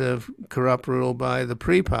 years of corrupt rule by the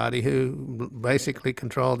PRI party, who basically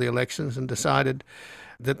controlled the elections and decided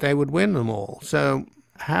that they would win them all. So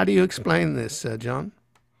how do you explain this, John?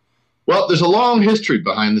 Well, there's a long history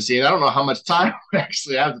behind the scene. I don't know how much time we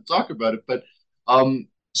actually have to talk about it, but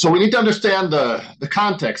so we need to understand the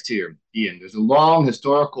context here, Ian. There's a long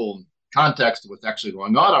historical context of what's actually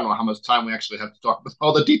going on. I don't know how much time we actually have to talk about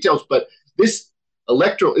all the details, but this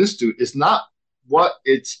electoral institute is not what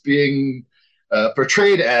it's being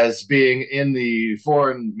portrayed as being in the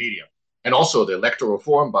foreign media. And also the electoral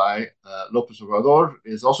reform by López Obrador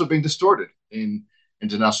is also being distorted in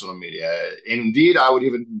international media. Indeed, I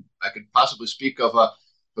could possibly speak of a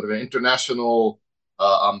sort of an international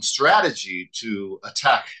strategy to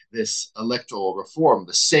attack this electoral reform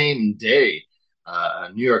the same day.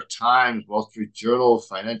 New York Times, Wall Street Journal,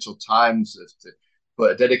 Financial Times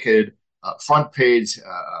put dedicated front page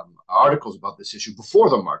articles about this issue before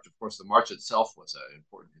the march. Of course, the march itself was an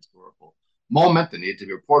important historical moment that needed to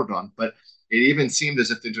be reported on. But it even seemed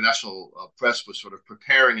as if the international press was sort of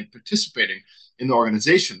preparing and participating in the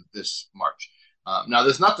organization of this march. Now,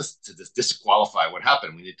 there's not to disqualify what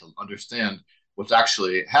happened. We need to understand what's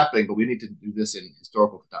actually happening, but we need to do this in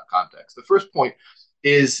historical context. The first point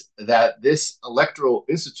is that this electoral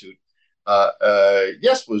institute,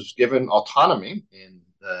 yes, was given autonomy in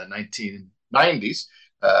the 1990s,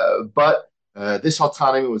 but this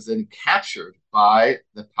autonomy was then captured by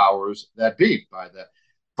the powers that be, by the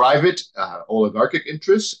private oligarchic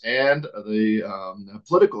interests and the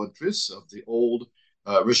political interests of the old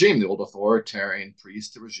regime, the old authoritarian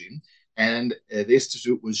priest regime. And the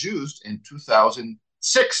institute was used in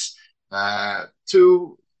 2006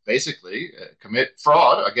 to basically commit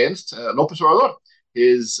fraud against López Obrador.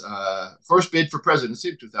 His first bid for presidency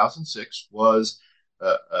in 2006 was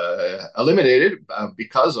eliminated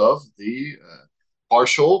because of the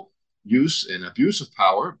partial use and abuse of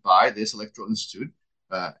power by this electoral institute.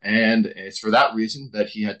 And it's for that reason that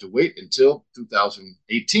he had to wait until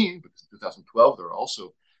 2018, because in 2012 there were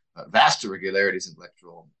also vast irregularities in the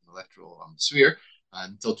electoral sphere.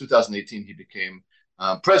 Until 2018, he became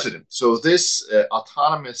president. So this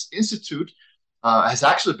autonomous institute has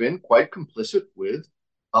actually been quite complicit with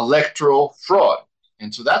electoral fraud.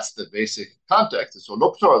 And so that's the basic context. And so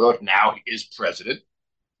López Obrador now is president,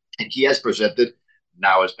 and he has presented,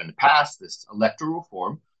 now has been passed, this electoral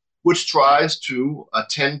reform, which tries to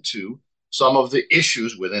attend to some of the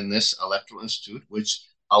issues within this electoral institute, which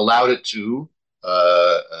allowed it to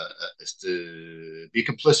be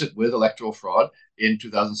complicit with electoral fraud in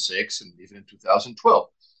 2006 and even in 2012.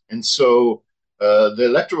 And so the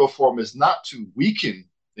electoral reform is not to weaken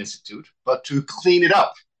the institute, but to clean it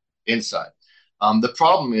up inside. The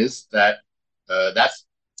problem is that that's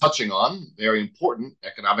touching on very important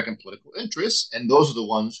economic and political interests, and those are the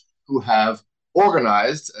ones who have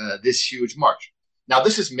organized this huge march. Now,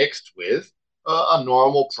 this is mixed with a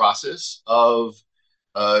normal process of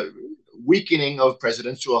weakening of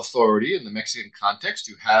presidential authority in the Mexican context.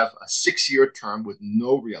 You have a 6-year term with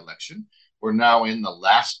no re-election. We're now in the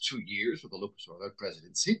last 2 years of the López Obrador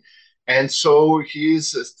presidency. And so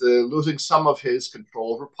he's losing some of his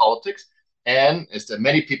control over politics. And as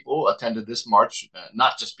many people attended this march,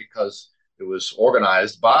 not just because it was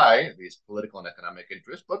organized by these political and economic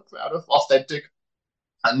interests, but out of authentic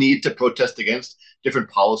need to protest against different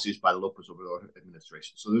policies by the López Obrador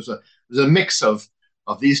administration. So there's a mix of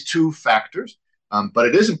these two factors, but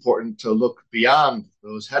it is important to look beyond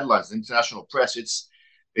those headlines. The international press,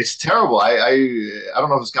 it's terrible. I don't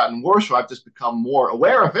know if it's gotten worse or I've just become more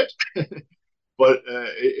aware of it. But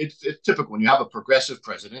it's typical when you have a progressive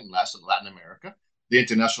president in Latin America. The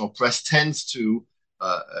international press tends to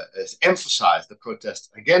emphasize the protest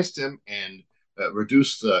against him and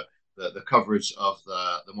reduce the coverage of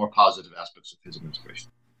the more positive aspects of his administration.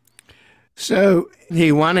 So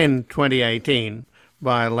he won in 2018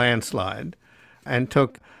 by a landslide and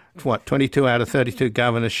took, 22 out of 32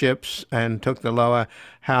 governorships and took the lower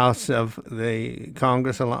house of the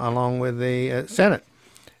Congress along with the Senate.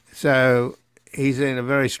 So he's in a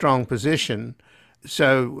very strong position.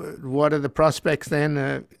 So what are the prospects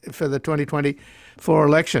then for the 2024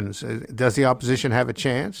 elections? Does the opposition have a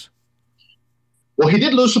chance? Well, he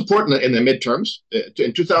did lose support in the midterms.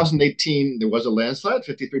 In 2018, there was a landslide,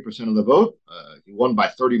 53% of the vote. He won by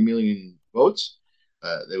 30 million votes.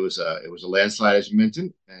 It was a landslide, as you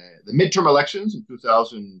mentioned. The midterm elections in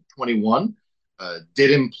 2021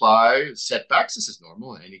 did imply setbacks. This is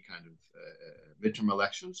normal in any kind of midterm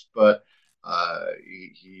elections, but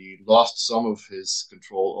he lost some of his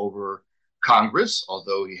control over Congress,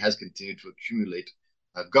 although he has continued to accumulate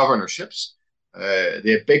governorships.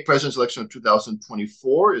 The big presidential election in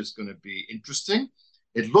 2024 is going to be interesting.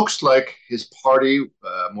 It looks like his party,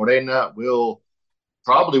 Morena, will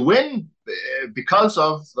probably win because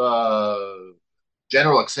of the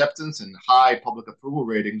general acceptance and high public approval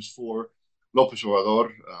ratings for López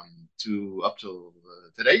Obrador up to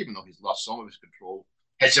today, even though he's lost some of his control,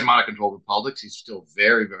 hegemonic control of politics. He's still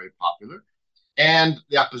very, very popular. And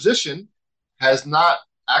the opposition has not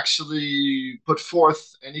actually put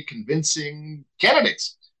forth any convincing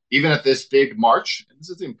candidates, even at this big march. And this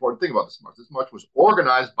is the important thing about this march. This march was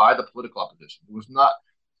organized by the political opposition. It was not,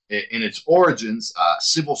 in its origins,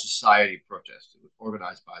 civil society protest. It was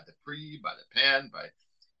organized by the PRI, by the PAN, by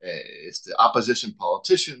it's the opposition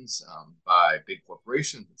politicians, by big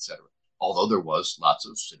corporations, etc. Although there was lots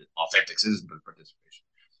of authentic citizen participation.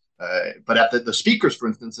 But at the speakers, for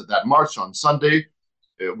instance, at that march on Sunday,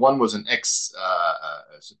 one was an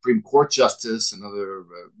ex-Supreme Court justice, another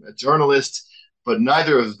a journalist, but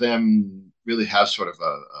neither of them really have sort of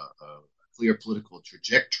a clear political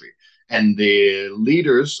trajectory. And the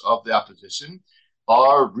leaders of the opposition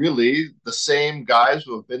are really the same guys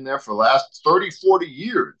who have been there for the last 30, 40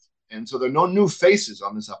 years. And so there are no new faces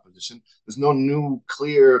on this opposition. There's no new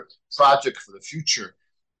clear project for the future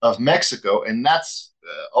of Mexico. And that's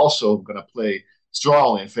also going to play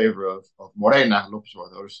strongly in favor of Morena, López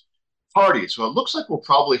Obrador's party. So it looks like we'll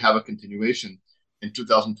probably have a continuation in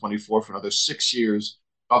 2024 for another 6 years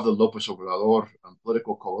of the López Obrador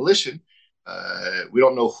political coalition. We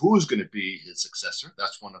don't know who's going to be his successor.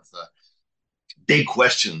 That's one of the big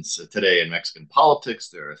questions today in Mexican politics.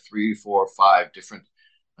 There are 3, 4, 5 different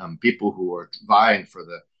people who are vying for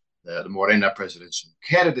the Morena presidential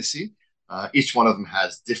candidacy. Each one of them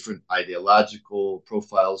has different ideological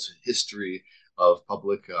profiles, history of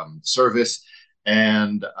public service,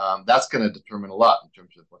 and that's going to determine a lot in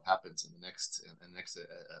terms of what happens in the next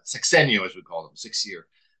sexenio, as we call them,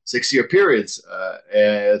 6-year periods.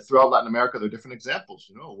 Throughout Latin America, there are different examples.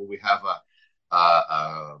 Where we have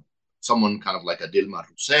someone kind of like a Dilma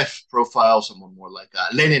Rousseff profile, someone more like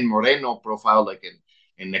a Lenin Moreno profile, like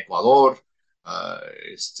in Ecuador.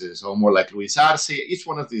 Someone more like Luis Arce. Each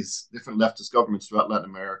one of these different leftist governments throughout Latin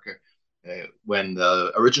America, when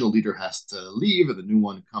the original leader has to leave and the new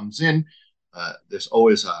one comes in, there's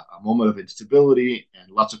always a moment of instability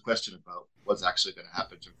and lots of question about what's actually going to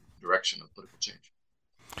happen to the direction of political change.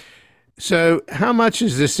 So how much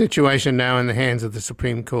is this situation now in the hands of the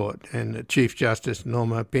Supreme Court and Chief Justice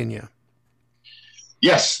Norma Pena?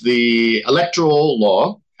 Yes, the electoral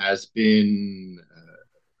law has been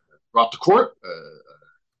brought to court.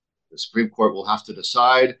 The Supreme Court will have to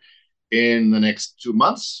decide in the next 2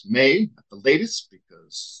 months, May at the latest,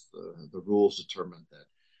 because the rules determine that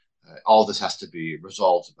all this has to be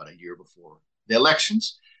resolved about a year before the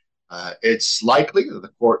elections. It's likely that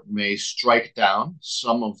the court may strike down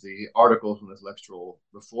some of the articles in this electoral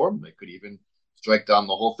reform. They could even strike down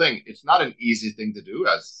the whole thing. It's not an easy thing to do,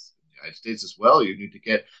 as in the United States as well. You need to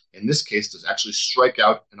get, in this case, to actually strike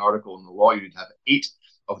out an article in the law, you need to have 8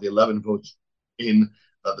 of the 11 votes in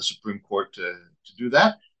the Supreme Court to do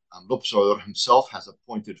that. López Obrador himself has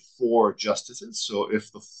appointed 4 justices. So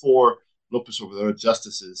if the 4 López Obrador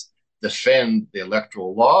justices defend the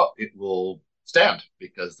electoral law, it will stand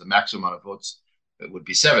because the maximum amount of votes would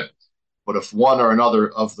be 7. But if one or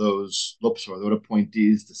another of those López Obrador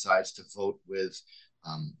appointees decides to vote with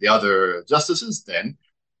the other justices, then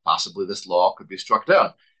possibly this law could be struck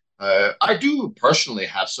down. I do personally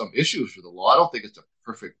have some issues with the law. I don't think it's a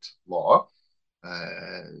perfect law.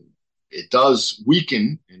 It does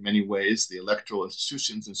weaken, in many ways, the electoral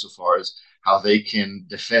institutions insofar as how they can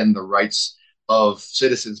defend the rights of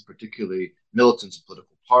citizens, particularly militants of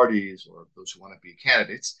political parties or those who want to be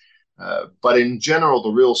candidates. But in general, the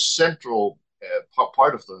real central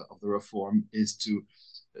part of the reform is to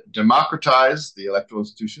democratize the electoral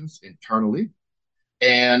institutions internally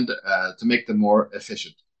and to make them more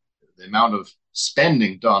efficient. The amount of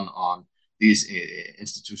spending done on these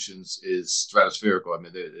institutions is stratospheric. I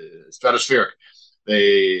mean, stratospheric. In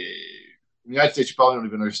the United States, you probably don't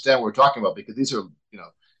even understand what we're talking about because these are,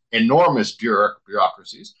 enormous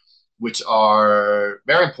bureaucracies, which are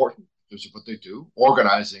very important in terms of what they do,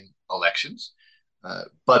 organizing elections.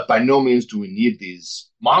 But by no means do we need these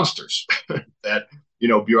monsters that,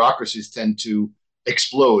 bureaucracies tend to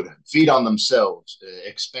explode, feed on themselves,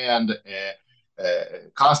 expand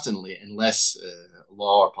constantly unless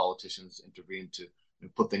law or politicians intervene to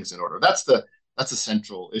put things in order. That's the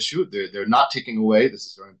central issue. They're not taking away, this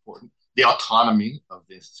is very important, the autonomy of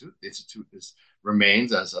the institute. The institute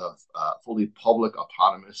remains as a fully public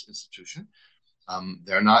autonomous institution.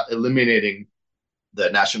 They're not eliminating the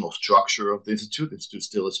national structure of the institute. The institute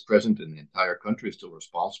still is present in the entire country, is still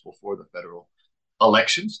responsible for the federal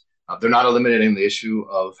elections. They're not eliminating the issue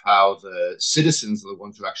of how the citizens are the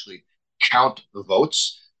ones who actually count the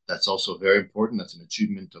votes. That's also very important. That's an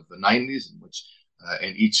achievement of the 90s, in which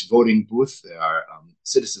in each voting booth there are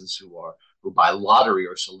citizens who by lottery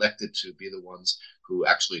are selected to be the ones who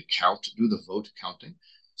actually do the vote counting.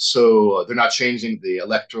 So they're not changing the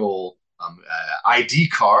electoral ID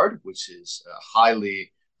card, which is a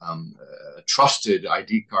highly trusted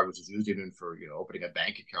ID card, which is used even for opening a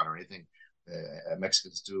bank account or anything.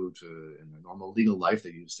 Mexicans do in their normal legal life. They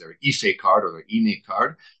use their IFE card or their INE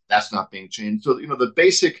card. That's not being changed. So the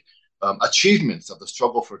basic achievements of the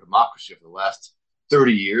struggle for democracy over the last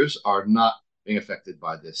 30 years are not being affected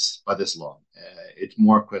by this law. It's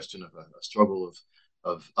more a question of a struggle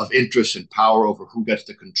of interest and power over who gets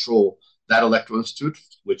to control that electoral institute,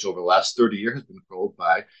 which over the last 30 years has been controlled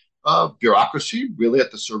by bureaucracy, really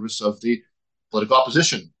at the service of the political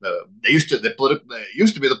opposition. They used to be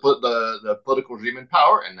the political regime in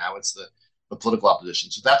power, and now it's the political opposition.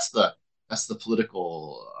 So that's the That's the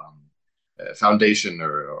political foundation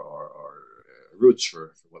or roots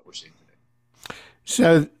for what we're seeing today.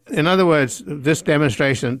 So, in other words, this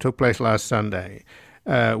demonstration took place last Sunday,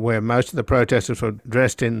 where most of the protesters were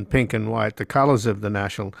dressed in pink and white, the colors of the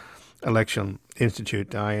National Election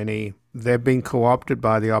Institute, INE. They're being co-opted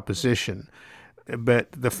by the opposition. But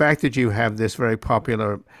the fact that you have this very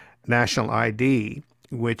popular national ID,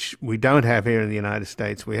 which we don't have here in the United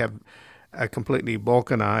States, we have a completely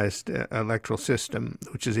balkanized electoral system,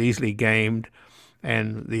 which is easily gamed,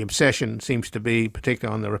 and the obsession seems to be,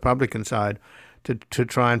 particularly on the Republican side, to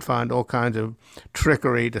try and find all kinds of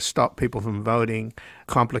trickery to stop people from voting,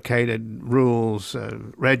 complicated rules,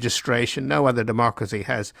 registration. No other democracy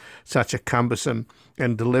has such a cumbersome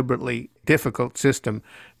and deliberately difficult system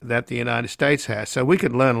that the United States has. So we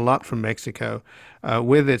could learn a lot from Mexico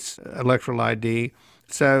with its electoral ID.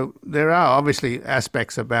 So there are obviously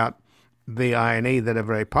aspects about the INE that are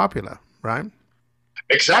very popular, right?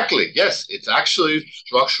 Exactly. Yes, it's actually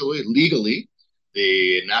structurally, legally,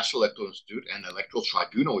 the National Electoral Institute and the Electoral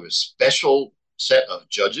Tribunal with a special set of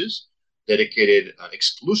judges dedicated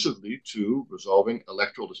exclusively to resolving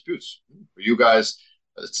electoral disputes. For you guys,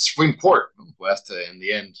 it's the Supreme Court who has to, in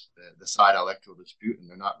the end, decide electoral dispute, and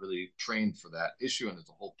they're not really trained for that issue, and there's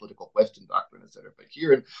a whole political question doctrine, et cetera. But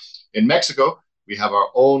here in Mexico, we have our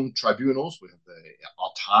own tribunals. We have the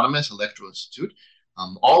Autonomous Electoral Institute.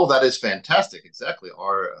 All of that is fantastic. Exactly.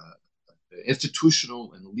 Our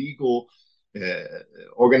institutional and legal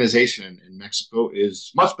organization in Mexico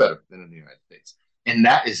is much better than in the United States. And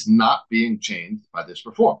that is not being changed by this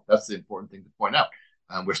reform. That's the important thing to point out.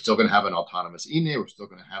 We're still going to have an autonomous INE. We're still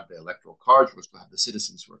going to have the electoral cards. We're still going to have the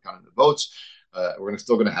citizens who are counting the votes. We're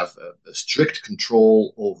still going to have a strict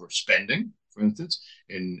control over spending. For instance,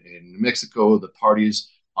 in Mexico, the parties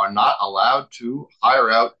are not allowed to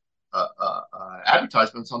hire out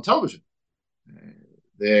advertisements on television.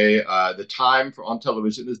 The time on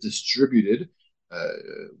television is distributed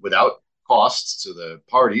without costs to the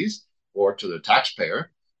parties or to the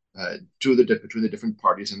taxpayer, between the different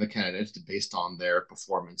parties and the candidates based on their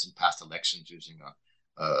performance in past elections using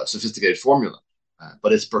a sophisticated formula. But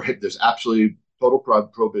there's absolutely total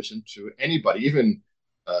prohibition to anybody, even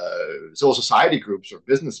civil society groups or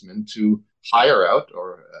businessmen, to hire out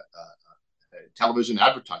or television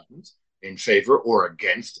advertisements in favor or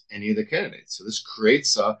against any of the candidates. So this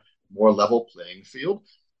creates a more level playing field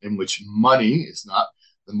in which money is not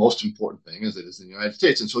the most important thing as it is in the United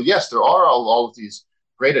States. And so, yes, there are all of these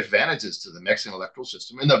great advantages to the Mexican electoral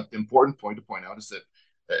system. And the important point to point out is that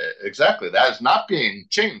exactly that is not being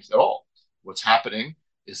changed at all. What's happening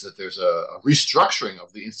is that there's a restructuring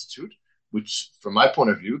of the institute, which, from my point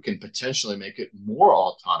of view, can potentially make it more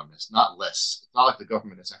autonomous, not less. It's not like the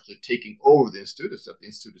government is actually taking over the institute, it's that the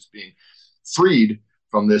institute is being freed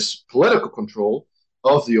from this political control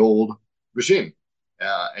of the old regime.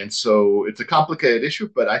 And so it's a complicated issue,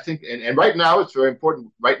 but I think, and right now it's very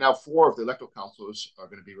important. Right now, 4 of the electoral councilors are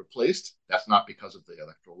going to be replaced. That's not because of the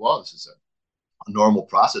electoral law. This is a normal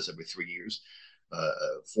process every 3 years.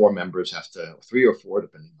 4 members have to, 3 or 4,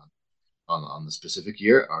 depending on the specific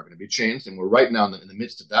year, are going to be changed. And we're right now in the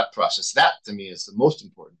midst of that process. That, to me, is the most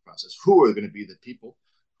important process. Who are going to be the people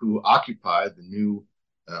who occupy the new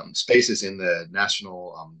spaces in the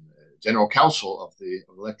National General Council of the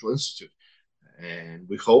Electoral Institute? And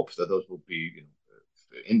we hope that those will be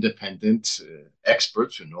independent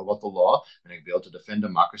experts who know about the law and will be able to defend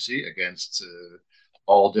democracy against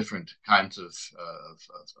all different kinds of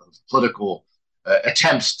political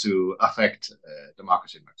attempts to affect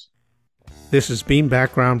democracy in Mexico. This has been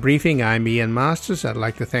Background Briefing. I'm Ian Masters. I'd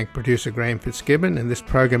like to thank producer Graham Fitzgibbon, and this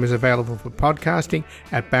program is available for podcasting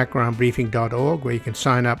at backgroundbriefing.org, where you can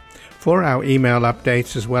sign up for our email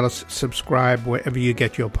updates as well as subscribe wherever you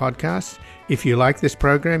get your podcasts. If you like this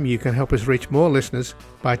program, you can help us reach more listeners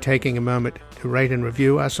by taking a moment to rate and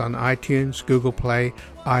review us on iTunes, Google Play,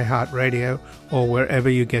 iHeartRadio, or wherever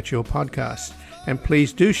you get your podcasts. And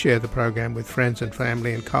please do share the program with friends and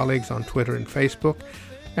family and colleagues on Twitter and Facebook.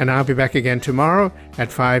 And I'll be back again tomorrow at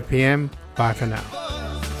 5 p.m. Bye for now.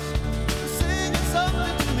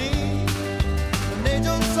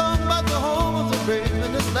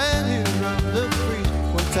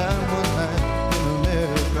 Time